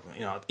detract?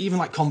 You know, even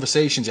like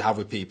conversations you have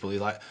with people,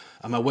 you're like,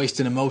 am I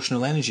wasting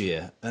emotional energy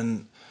here?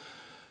 And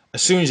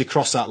as soon as you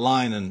cross that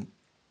line and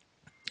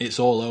it's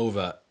all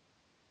over,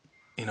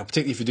 you know,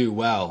 particularly if you do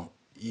well,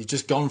 you've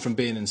just gone from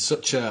being in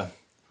such a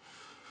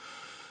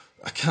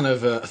kind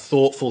of a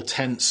thoughtful,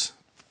 tense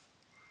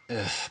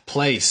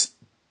place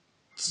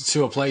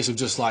to a place of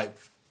just like,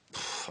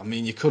 I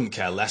mean, you couldn't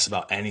care less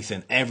about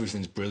anything.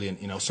 Everything's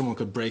brilliant. You know, someone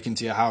could break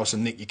into your house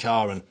and nick your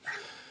car and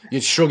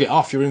you'd shrug it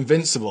off. You're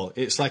invincible.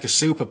 It's like a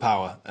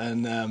superpower.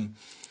 And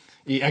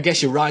I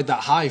guess you ride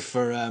that high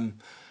for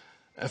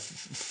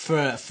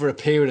a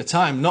period of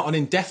time. Not an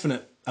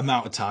indefinite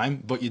amount of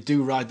time, but you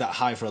do ride that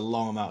high for a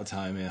long amount of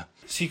time, yeah.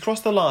 So you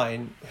crossed the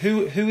line.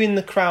 Who in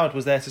the crowd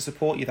was there to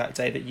support you that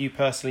day that you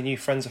personally knew,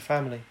 friends or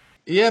family?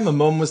 Yeah, my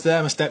mum was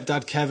there, my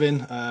stepdad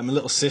Kevin, my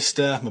little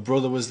sister, my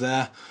brother was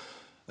there.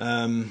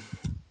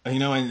 You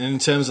know, and in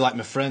terms of like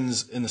my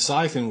friends in the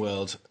cycling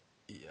world,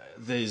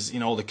 there's, you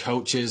know, all the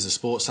coaches, the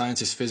sports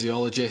scientists,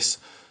 physiologists,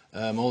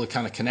 all the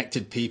kind of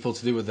connected people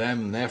to do with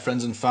them and their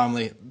friends and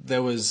family.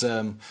 There was,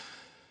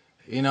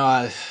 you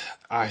know,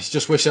 I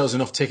just wish there was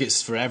enough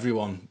tickets for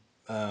everyone.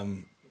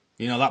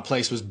 You know, that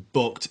place was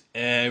booked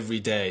every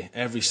day,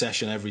 every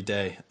session, every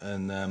day.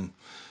 And,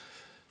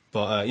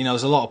 but, you know,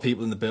 there's a lot of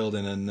people in the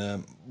building. And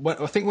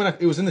I think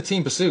it was in the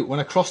team pursuit, when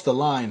I crossed the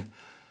line,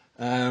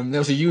 there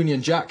was a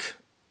Union Jack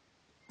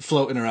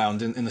floating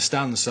around in the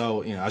stands.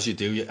 So, you know, as you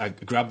do, I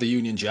grabbed the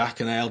Union Jack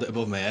and I held it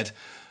above my head.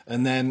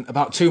 And then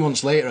about 2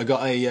 months later, I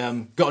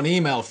got an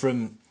email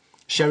from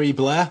Cherie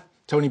Blair,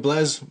 Tony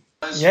Blair's.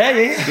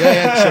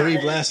 Yeah, Cherie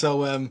Blair.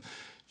 So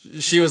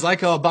she was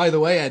like, "Oh, by the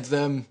way, Ed,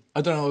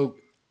 I don't know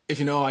if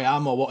you know who I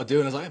am or what I do."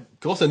 And I was like, "Of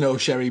course I know who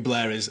Cherie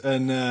Blair is."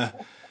 And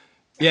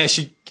yeah,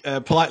 she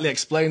politely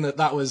explained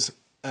that was.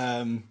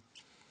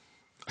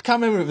 I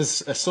can't remember if it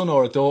was a son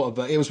or a daughter,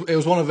 but it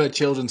was one of her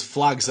children's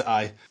flags that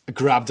I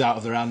grabbed out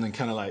of their hand and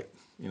kind of like,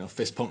 you know,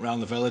 fist pumped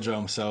around the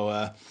velodrome.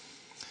 So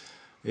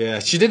yeah,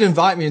 she did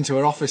invite me into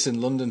her office in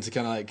London to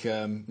kind of like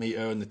meet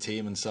her and the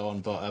team and so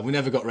on, but we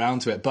never got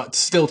round to it. But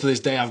still to this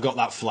day, I've got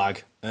that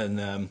flag,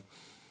 and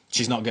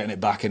she's not getting it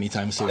back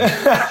anytime soon.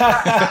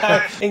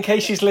 In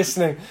case she's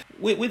listening,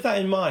 with that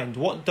in mind,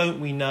 what don't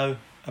we know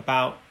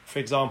about, for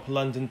example,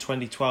 London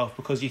 2012?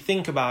 Because you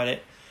think about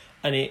it,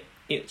 and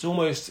it's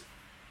almost.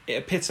 It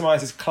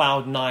epitomises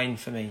Cloud 9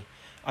 for me.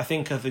 I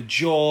think of the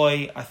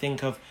joy, I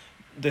think of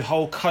the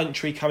whole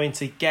country coming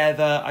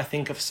together, I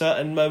think of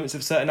certain moments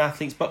of certain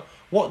athletes, but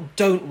what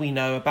don't we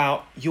know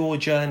about your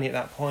journey at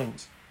that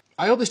point?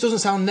 I hope this doesn't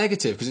sound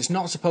negative, because it's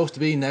not supposed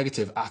to be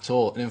negative at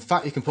all. And in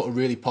fact, you can put a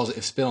really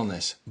positive spin on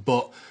this.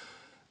 But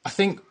I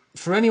think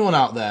for anyone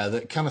out there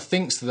that kind of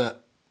thinks that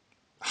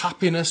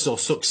happiness or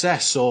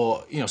success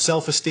or, you know,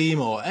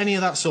 self-esteem or any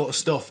of that sort of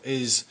stuff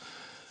is...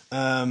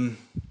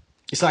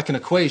 it's like an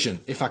equation.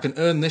 If I can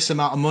earn this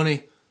amount of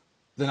money,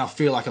 then I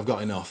feel like I've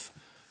got enough.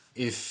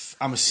 If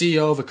I'm a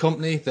CEO of a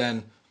company,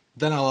 then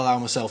I'll allow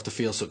myself to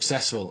feel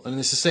successful. And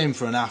it's the same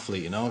for an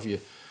athlete, you know.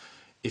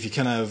 If you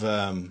kind of,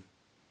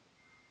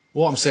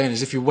 what I'm saying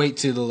is, if you wait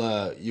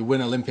till you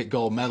win Olympic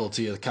gold medal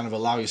to kind of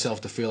allow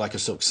yourself to feel like a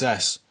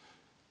success,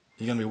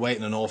 you're going to be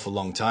waiting an awful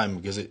long time,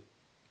 because it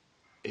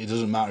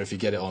doesn't matter if you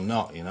get it or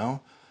not, you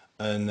know.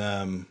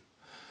 And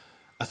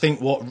I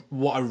think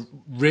what I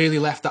really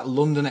left that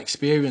London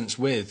experience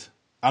with,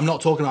 I'm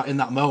not talking about in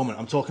that moment,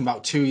 I'm talking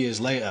about 2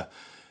 years later,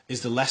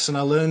 is the lesson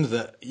I learned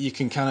that you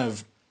can kind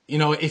of,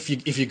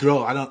 if you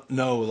grow, I don't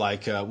know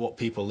like what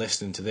people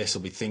listening to this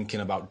will be thinking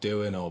about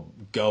doing or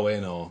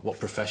going or what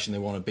profession they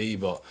want to be,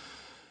 but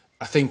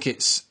I think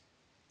it's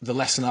the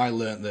lesson I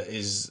learned that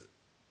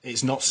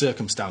it's not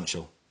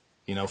circumstantial.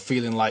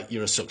 Feeling like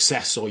you're a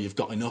success or you've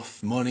got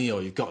enough money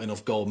or you've got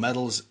enough gold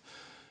medals.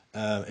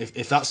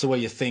 If that's the way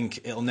you think,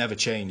 it'll never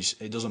change.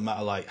 It doesn't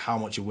matter like how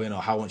much you win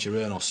or how much you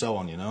earn or so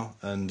on,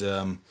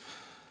 And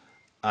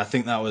I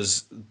think that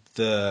was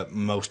the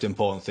most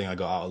important thing I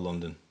got out of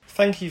London.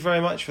 Thank you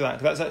very much for that.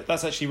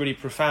 That's actually really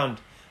profound,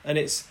 and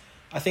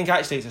I think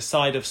actually it's a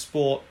side of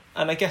sport,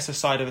 and I guess a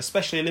side of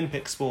especially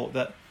Olympic sport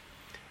that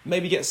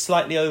maybe gets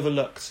slightly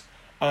overlooked.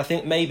 And I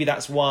think maybe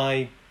that's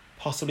why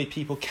possibly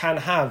people can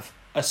have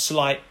a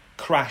slight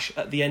crash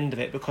at the end of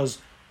it, because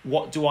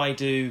what do I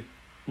do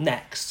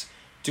next?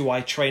 Do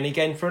I train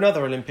again for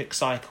another Olympic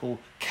cycle?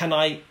 Can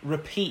I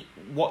repeat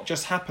what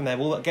just happened there?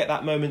 Will I get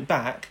that moment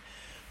back?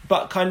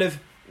 But kind of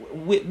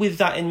with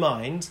that in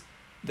mind,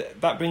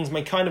 that brings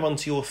me kind of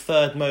onto your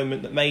third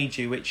moment that made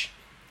you, which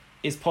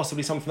is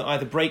possibly something that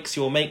either breaks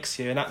you or makes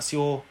you, and that's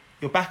your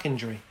back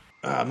injury.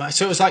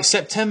 So it was like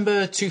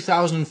September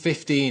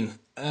 2015,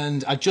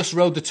 and I just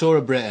rode the Tour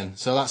of Britain.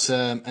 So that's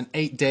an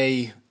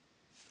 8-day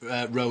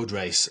road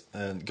race,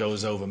 and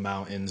goes over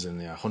mountains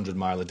and 100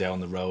 mile a day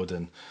on the road,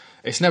 and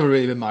it's never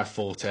really been my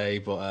forte,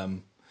 but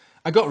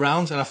I got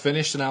round and I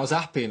finished and I was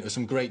happy, and it was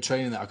some great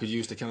training that I could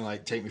use to kind of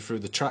like take me through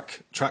the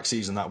track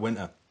season that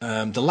winter.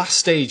 The last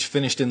stage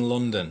finished in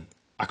London.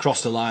 I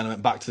crossed the line, I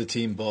went back to the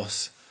team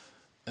bus,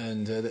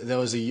 and there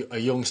was a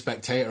young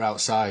spectator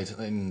outside,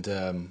 and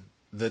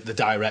the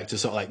director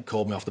sort of like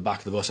called me off the back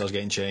of the bus. I was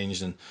getting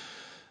changed, and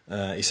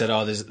he said,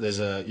 "Oh, there's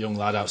a young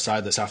lad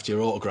outside that's after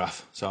your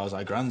autograph." So I was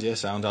like, "Grand, yeah,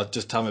 sound. I'll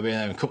just tell me being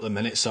there in a couple of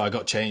minutes." So I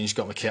got changed,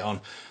 got my kit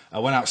on. I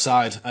went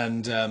outside,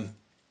 and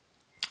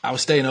I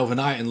was staying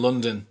overnight in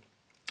London,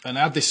 and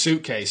I had this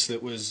suitcase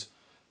that was,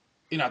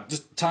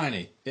 just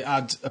tiny. It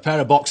had a pair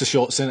of boxer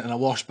shorts in it and a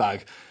wash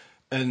bag,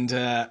 and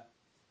I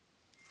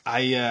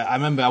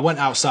remember I went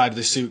outside with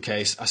this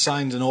suitcase. I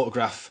signed an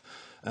autograph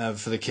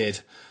for the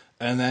kid.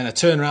 And then I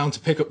turned around to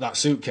pick up that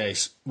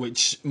suitcase,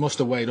 which must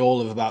have weighed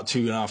all of about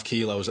 2.5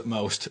 kilos at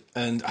most.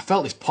 And I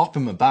felt this pop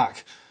in my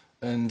back.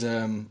 And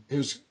it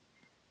was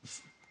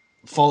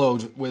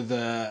followed with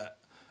a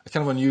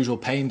kind of unusual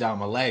pain down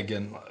my leg.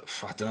 And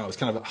I don't know, it was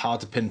kind of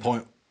hard to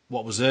pinpoint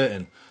what was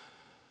hurting.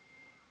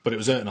 But it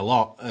was hurting a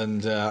lot.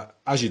 And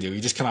as you do,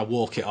 you just kind of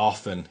walk it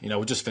off. And,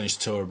 we just finished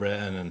the Tour of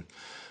Britain, and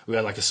we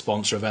had like a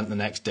sponsor event the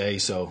next day.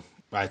 So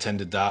I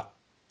attended that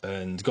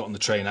and got on the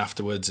train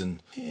afterwards.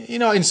 And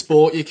in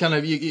sport, you kind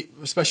of, you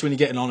especially when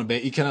you're getting on a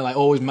bit, you kind of like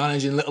always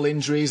managing little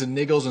injuries and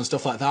niggles and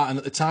stuff like that. And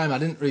at the time, I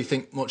didn't really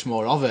think much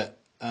more of it.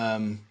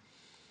 I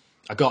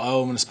got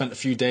home and I spent a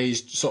few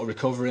days sort of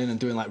recovering and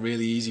doing like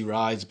really easy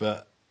rides.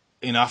 But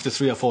after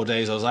 3 or 4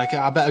 days, I was like,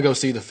 I better go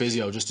see the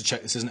physio just to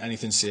check this isn't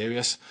anything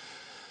serious.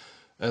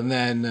 And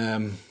then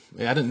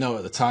I didn't know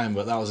at the time,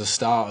 but that was the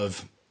start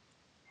of,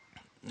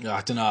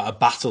 I don't know, a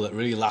battle that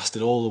really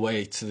lasted all the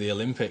way to the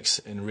Olympics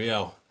in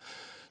Rio.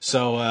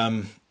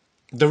 So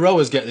the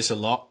rowers get this a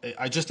lot.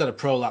 I just had a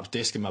prolapse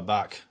disc in my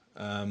back.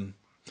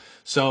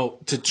 So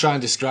to try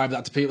and describe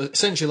that to people,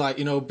 essentially like,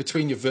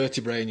 between your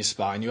vertebrae and your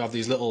spine, you have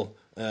these little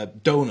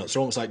donuts,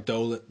 almost like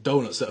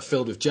donuts that are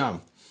filled with jam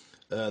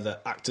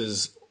that act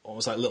as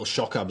almost like little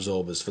shock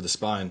absorbers for the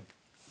spine.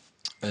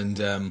 And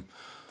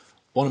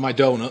one of my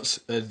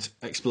donuts had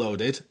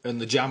exploded and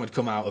the jam had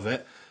come out of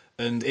it,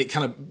 and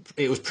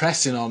it was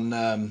pressing on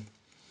the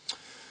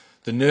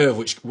nerve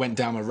which went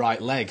down my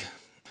right leg.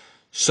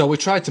 So we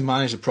tried to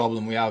manage the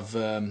problem. We had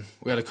a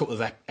couple of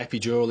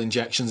epidural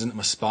injections into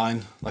my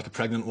spine, like a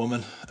pregnant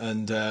woman,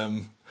 and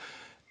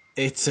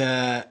it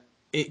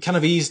kind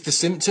of eased the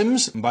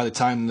symptoms. And by the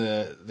time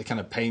the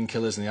kind of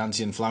painkillers and the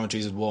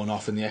anti-inflammatories had worn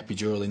off in the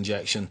epidural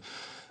injection,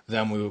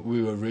 then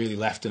we were really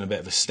left in a bit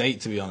of a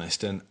state, to be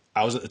honest. And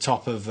I was at the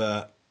top of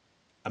a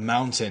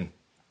mountain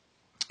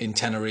in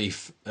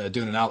Tenerife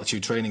doing an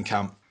altitude training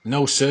camp.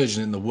 No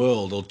surgeon in the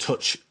world will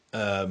touch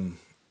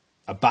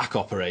a back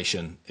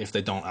operation if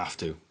they don't have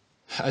to.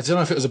 I don't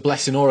know if it was a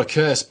blessing or a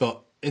curse,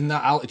 but in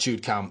that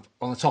altitude camp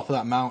on the top of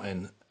that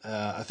mountain,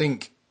 I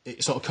think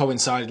it sort of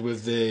coincided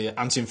with the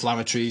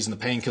anti-inflammatories and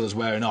the painkillers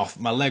wearing off.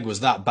 My leg was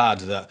that bad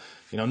that,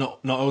 not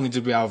only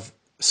did we have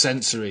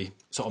sensory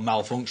sort of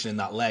malfunction in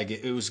that leg,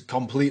 it was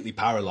completely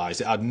paralysed.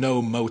 It had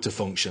no motor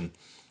function,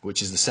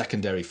 which is the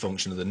secondary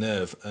function of the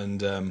nerve.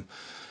 And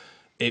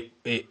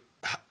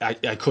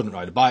I couldn't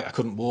ride a bike, I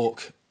couldn't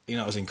walk.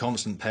 I was in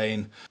constant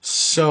pain.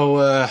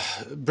 So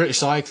British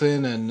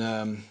Cycling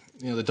and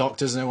the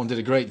doctors and everyone did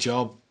a great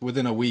job.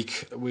 Within a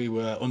week, we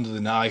were under the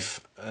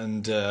knife,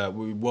 and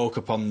we woke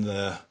up on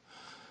the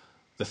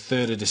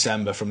 3rd of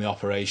December from the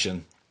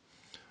operation,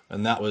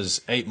 and that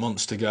was 8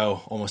 months to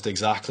go, almost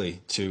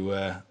exactly,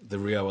 to the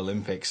Rio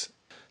Olympics.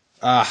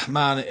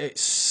 Man,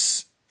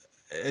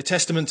 a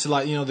testament to,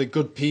 like, the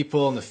good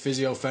people and the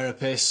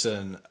physiotherapists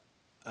and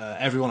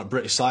everyone at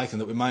British Cycling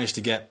that we managed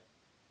to get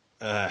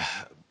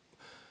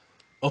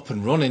up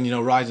and running.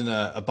 Riding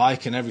a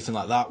bike and everything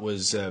like that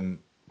was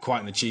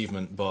quite an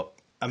achievement. But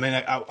I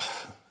mean,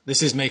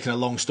 this is making a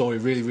long story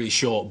really, really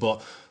short.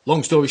 But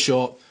long story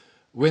short,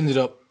 we ended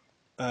up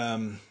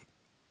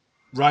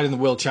riding the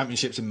World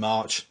Championships in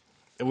March.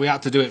 We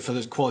had to do it for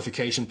the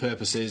qualification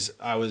purposes.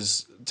 I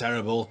was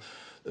terrible.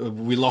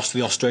 We lost to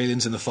the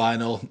Australians in the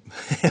final,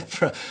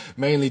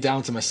 mainly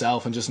down to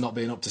myself and just not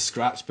being up to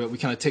scratch. But we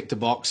kind of ticked the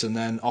box, and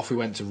then off we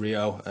went to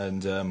Rio,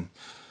 and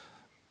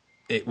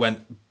it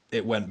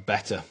went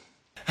better.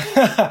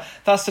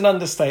 That's an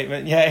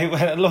understatement. Yeah, it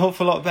went an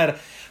awful lot better.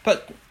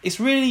 But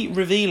it's really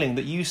revealing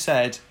that you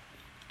said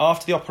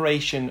after the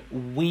operation,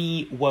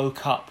 we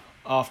woke up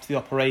after the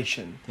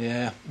operation.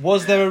 Yeah.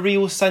 Was there a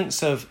real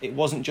sense of it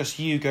wasn't just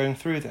you going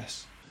through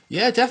this?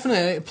 Yeah,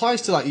 definitely. It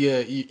applies to, like,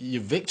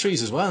 your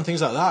victories as well and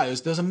things like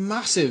that. There's a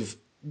massive,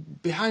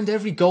 behind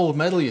every gold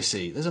medal you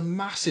see, there's a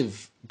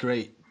massive,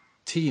 great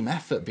team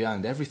effort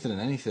behind everything and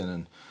anything.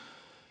 And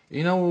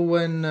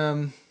when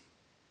I'm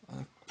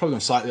probably going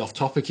slightly off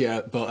topic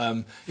here,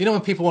 but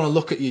when people want to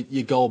look at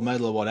your gold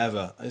medal or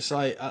whatever, it's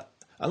like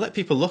I let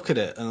people look at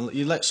it, and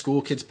you let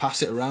school kids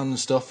pass it around and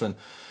stuff. And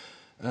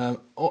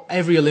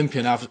every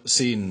Olympian I've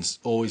seen's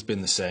always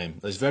been the same.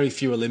 There's very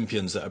few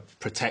Olympians that are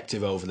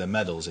protective over their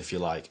medals, if you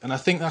like. And I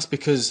think that's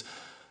because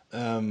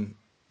the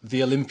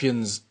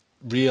Olympians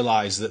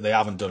realise that they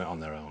haven't done it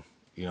on their own.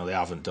 They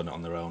haven't done it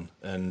on their own.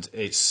 And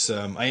it's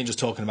I ain't just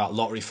talking about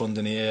lottery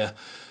funding here.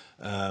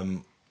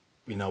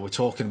 We're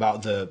talking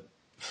about the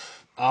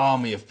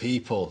army of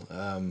people,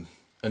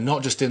 and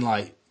not just in,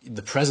 like,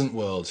 the present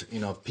world.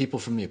 People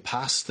from your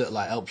past that,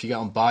 like, helped you get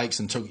on bikes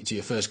and took you to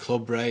your first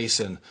club race,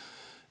 and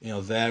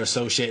their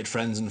associated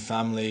friends and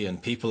family, and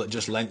people that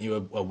just lent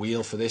you a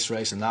wheel for this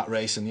race and that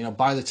race. And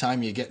by the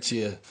time you get to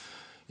your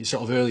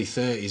sort of early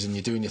 30s and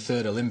you're doing your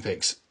third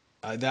Olympics,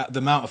 the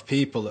amount of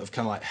people that have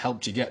kind of, like,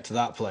 helped you get to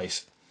that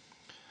place,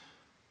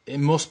 it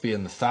must be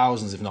in the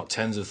thousands, if not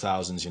tens of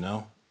thousands.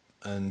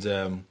 And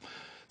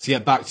to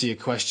get back to your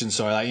question,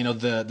 sorry,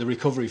 the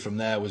recovery from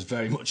there was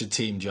very much a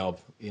team job.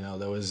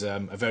 There was a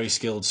very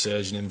skilled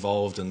surgeon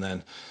involved, and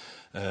then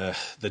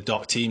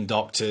the team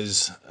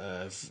doctors,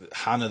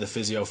 Hannah, the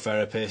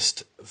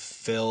physiotherapist,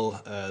 Phil,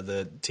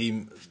 the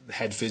team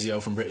head physio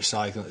from British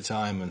Cycling at the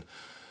time, and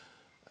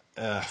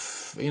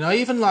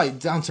even, like,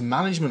 down to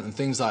management and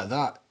things like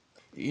that.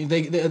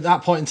 They, at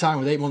that point in time,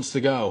 with 8 months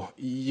to go,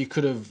 you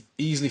could have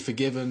easily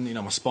forgiven,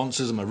 my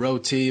sponsors and my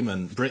road team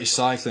and British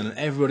Cycling and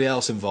everybody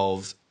else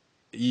involved.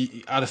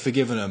 I'd have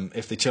forgiven them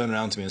if they turned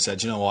around to me and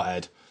said, "You know what,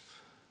 Ed,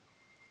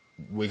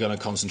 we're going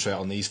to concentrate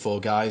on these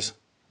 4 guys."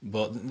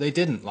 But they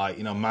didn't. Like,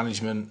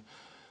 management,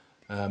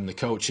 the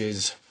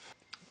coaches,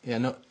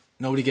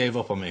 nobody gave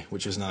up on me,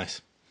 which was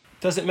nice.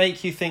 Does it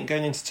make you think,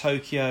 going into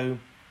Tokyo,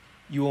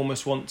 you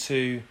almost want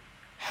to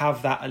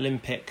have that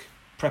Olympic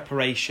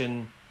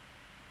preparation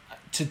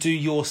to do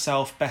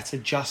yourself better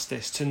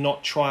justice, to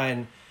not try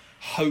and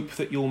hope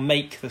that you'll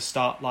make the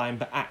start line,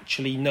 but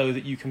actually know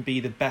that you can be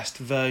the best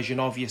version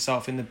of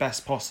yourself in the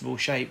best possible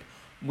shape,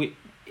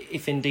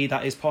 if indeed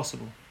that is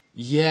possible?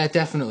 Yeah,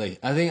 definitely.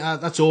 I think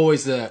that's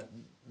always the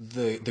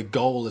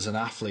goal as an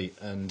athlete.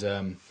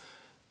 And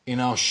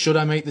should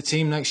I make the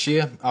team next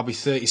year, I'll be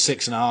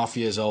 36 and a half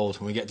years old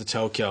when we get to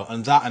Tokyo,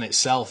 and that in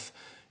itself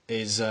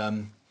is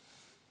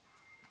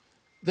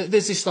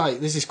there's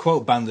this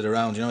quote banded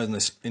around,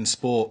 in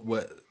sport,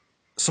 where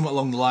somewhat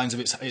along the lines of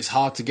it's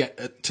hard to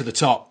get to the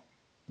top,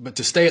 but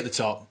to stay at the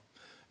top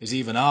is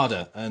even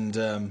harder. And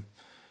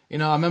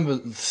I remember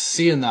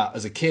seeing that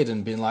as a kid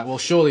and being like, well,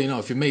 surely,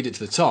 if you made it to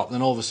the top,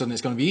 then all of a sudden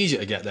it's going to be easier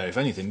to get there, if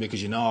anything,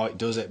 because how it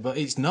does it. But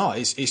it's not.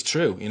 It's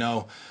true.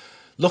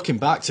 Looking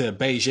back to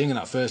Beijing and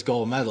that first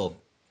gold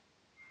medal,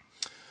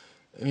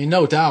 I mean,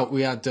 no doubt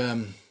we had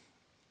talent.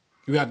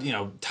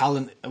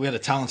 We had a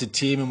talented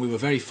team, and we were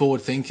very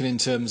forward thinking in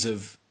terms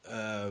of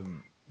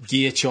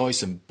gear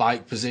choice and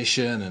bike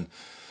position and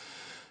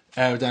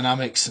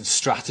aerodynamics and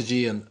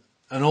strategy and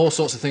all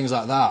sorts of things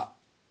like that.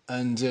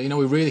 And,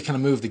 we really kind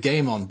of moved the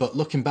game on. But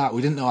looking back,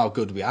 we didn't know how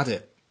good we had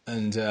it.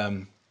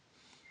 And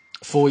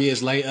 4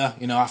 years later,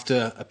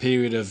 after a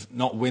period of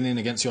not winning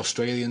against the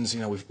Australians,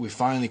 we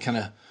finally kind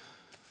of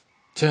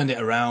turned it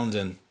around.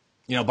 And,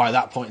 by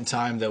that point in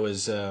time, there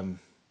was, a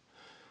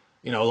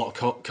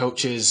lot of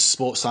coaches,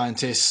 sports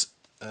scientists,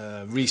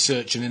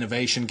 research and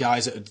innovation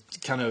guys that had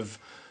kind of,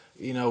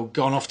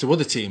 gone off to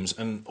other teams.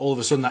 And all of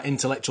a sudden, that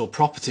intellectual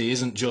property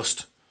isn't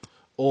just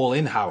all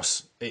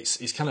in-house.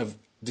 It's kind of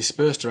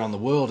dispersed around the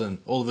world, and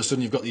all of a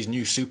sudden you've got these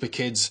new super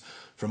kids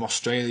from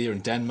Australia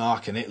and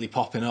Denmark and Italy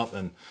popping up,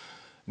 and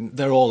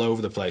they're all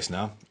over the place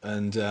now.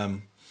 And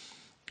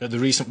at the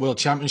recent World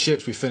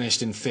Championships, we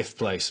finished in 5th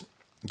place,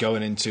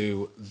 going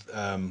into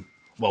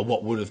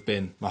what would have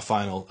been my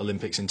final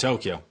Olympics in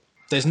Tokyo.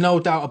 There's no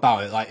doubt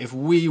about it. Like, if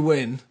we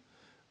win,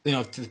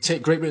 to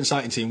take Great Britain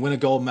cycling team, win a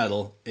gold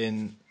medal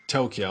in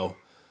Tokyo,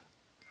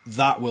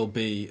 that will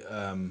be,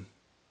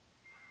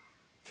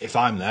 if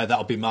I'm there,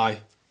 that'll be my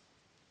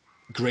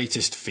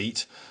greatest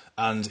feat.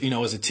 And,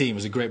 as a team,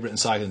 as a Great Britain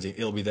cycling team,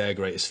 it'll be their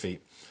greatest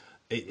feat.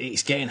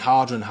 It's getting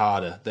harder and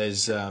harder.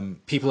 There's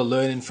people are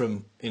learning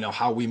from,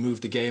 how we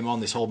moved the game on,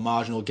 this whole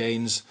marginal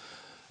gains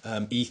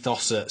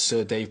ethos that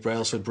Sir Dave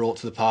Brailsford brought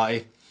to the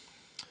party.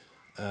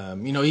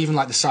 Even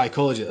like the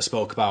psychology that I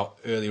spoke about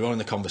earlier on in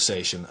the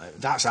conversation,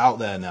 that's out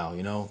there now,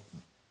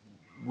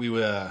 We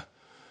were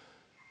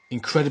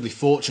incredibly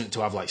fortunate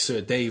to have like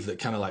Sir Dave that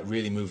kind of like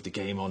really moved the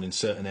game on in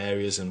certain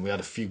areas, and we had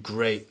a few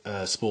great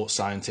sports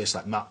scientists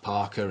like Matt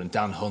Parker and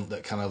Dan Hunt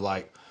that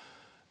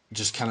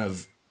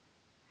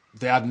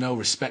they had no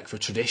respect for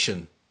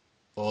tradition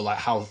or like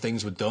how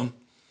things were done,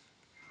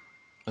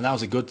 and that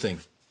was a good thing.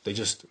 They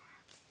just,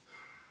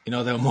 they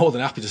were more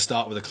than happy to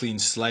start with a clean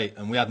slate,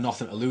 and we had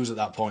nothing to lose at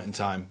that point in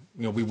time.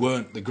 We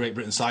weren't the Great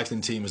Britain cycling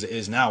team as it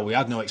is now. We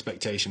had no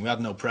expectation, we had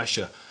no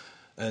pressure.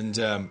 And,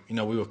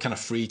 we were kind of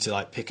free to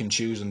like pick and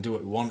choose and do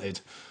what we wanted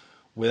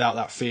without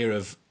that fear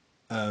of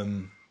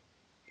kind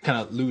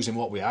of losing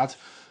what we had.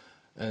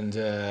 And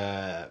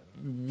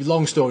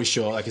long story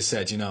short, like I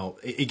said,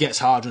 it gets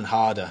harder and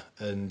harder.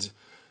 And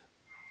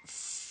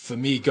for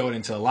me, going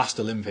into the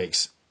last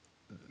Olympics,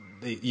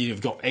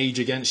 you've got age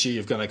against you.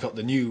 You've got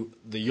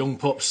the young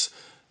pups,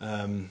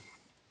 in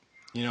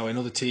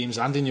other teams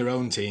and in your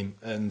own team.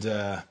 And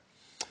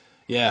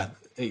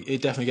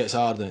it definitely gets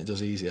harder than it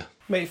does easier.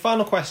 Mate,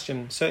 final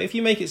question. So if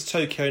you make it to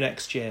Tokyo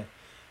next year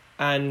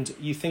and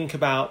you think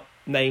about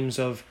names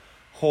of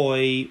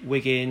Hoy,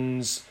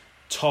 Wiggins,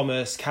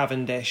 Thomas,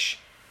 Cavendish,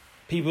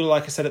 people,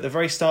 like I said at the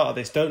very start of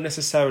this, don't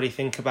necessarily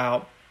think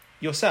about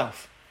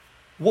yourself.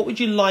 What would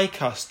you like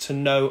us to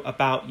know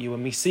about you?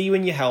 When we see you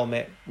in your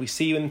helmet, we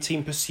see you in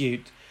Team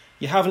Pursuit,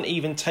 you haven't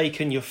even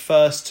taken your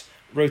first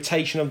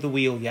rotation of the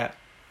wheel yet.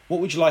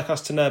 What would you like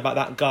us to know about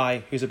that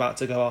guy who's about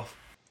to go off?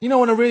 When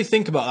I really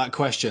think about that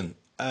question,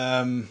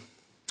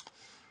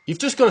 you've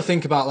just got to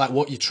think about like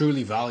what you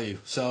truly value.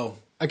 So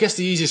I guess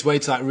the easiest way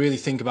to like really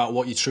think about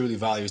what you truly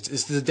value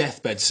is the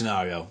deathbed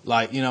scenario.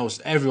 Like,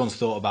 everyone's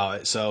thought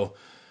about it. So,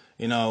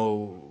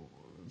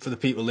 for the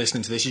people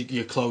listening to this,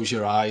 you close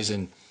your eyes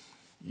and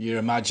you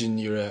imagine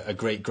you're a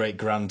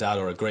great-great-granddad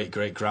or a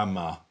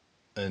great-great-grandma,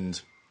 and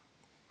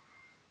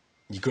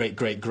your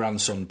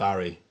great-great-grandson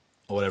Barry,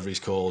 or whatever he's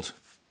called,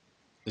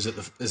 is at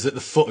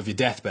the foot of your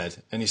deathbed,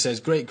 and he says,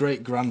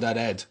 great-great-granddad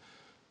Ed,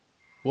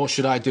 what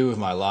should I do with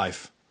my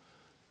life?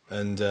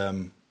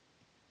 And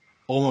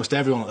almost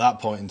everyone at that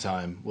point in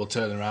time will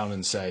turn around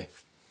and say,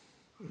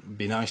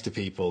 be nice to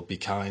people, be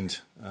kind,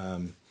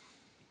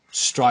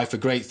 strive for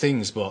great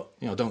things, but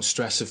don't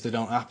stress if they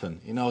don't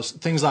happen.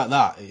 Things like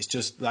that. It's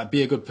just like,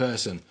 be a good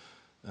person,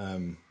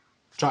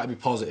 try to be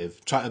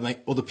positive, try to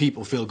make other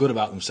people feel good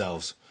about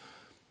themselves.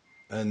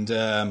 And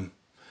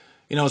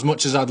as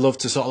much as I'd love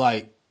to sort of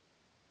like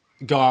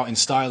go out in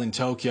style in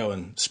Tokyo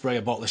and spray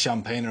a bottle of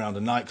champagne around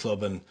a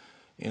nightclub and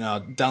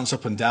dance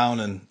up and down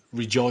and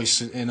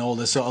rejoice in all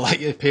the sort of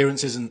like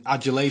appearances and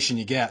adulation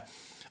you get,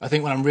 I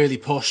think when I'm really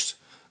pushed,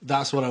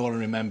 that's what I want to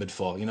be remembered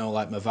for.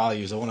 Like my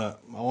values. I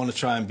want to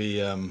try and be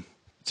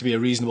to be a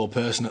reasonable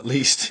person at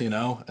least.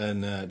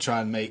 And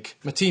try and make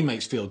my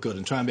teammates feel good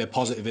and try and be a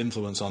positive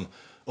influence on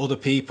other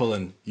people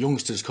and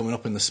youngsters coming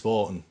up in the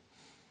sport and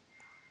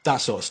that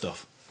sort of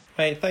stuff.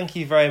 Mate, thank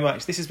you very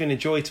much. This has been a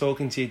joy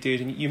talking to you, dude.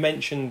 And you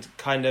mentioned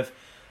kind of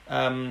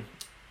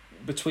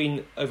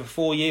between over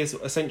 4 years,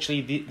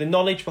 essentially the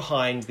knowledge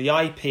behind the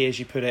IP, as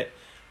you put it,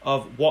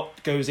 of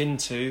what goes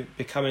into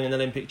becoming an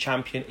Olympic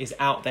champion is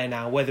out there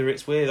now, whether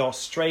it's with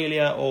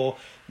Australia or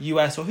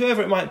US or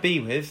whoever it might be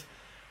with.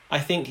 I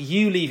think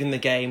you leaving the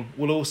game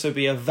will also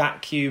be a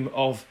vacuum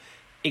of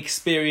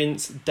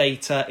experience,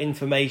 data,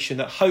 information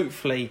that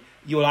hopefully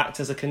you'll act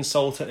as a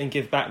consultant and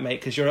give back, mate,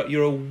 because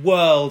you're a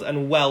world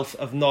and wealth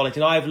of knowledge,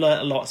 and I've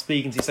learnt a lot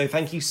speaking to you. So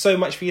thank you so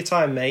much for your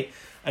time, mate,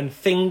 and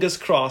fingers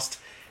crossed,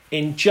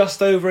 in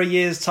just over a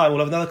year's time, we'll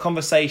have another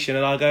conversation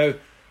and I'll go,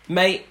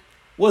 mate,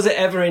 was it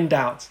ever in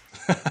doubt?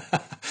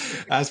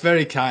 That's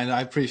very kind.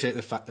 I appreciate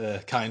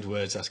the kind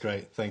words. That's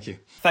great. Thank you.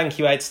 Thank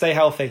you, Ed. Stay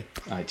healthy.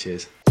 All right,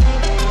 cheers.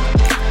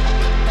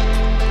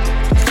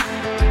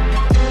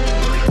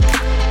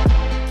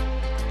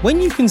 When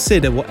you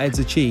consider what Ed's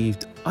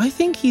achieved, I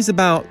think he's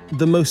about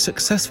the most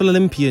successful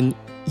Olympian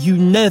you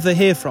never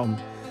hear from.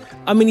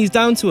 I mean, he's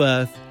down to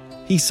earth.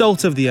 He's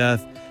salt of the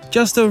earth.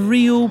 Just a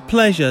real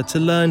pleasure to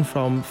learn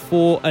from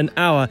for an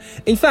hour.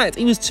 In fact,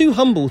 he was too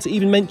humble to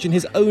even mention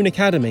his own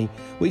academy,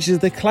 which is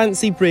the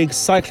Clancy Briggs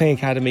Cycling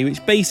Academy,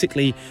 which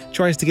basically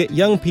tries to get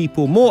young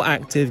people more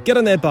active, get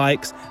on their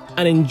bikes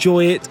and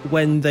enjoy it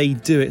when they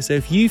do it. So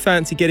if you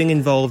fancy getting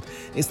involved,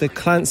 it's the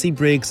Clancy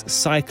Briggs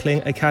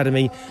Cycling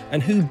Academy.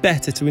 And who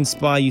better to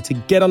inspire you to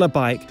get on a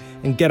bike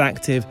and get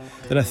active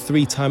than a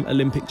 3-time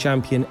Olympic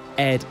champion,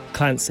 Ed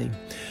Clancy.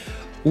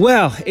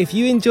 Well, if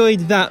you enjoyed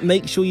that,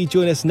 make sure you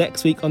join us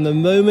next week on The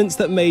Moments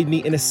That Made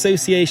Me in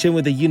association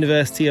with the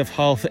University of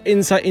Hull for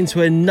insight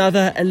into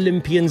another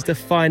Olympian's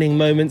defining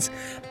moments.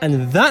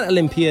 And that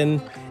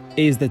Olympian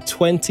is the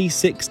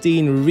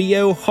 2016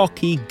 Rio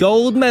hockey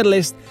gold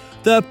medalist,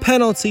 the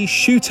penalty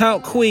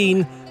shootout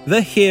queen,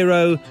 the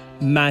hero,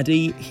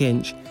 Maddie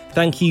Hinch.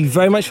 Thank you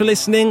very much for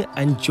listening,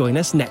 and join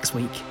us next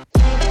week.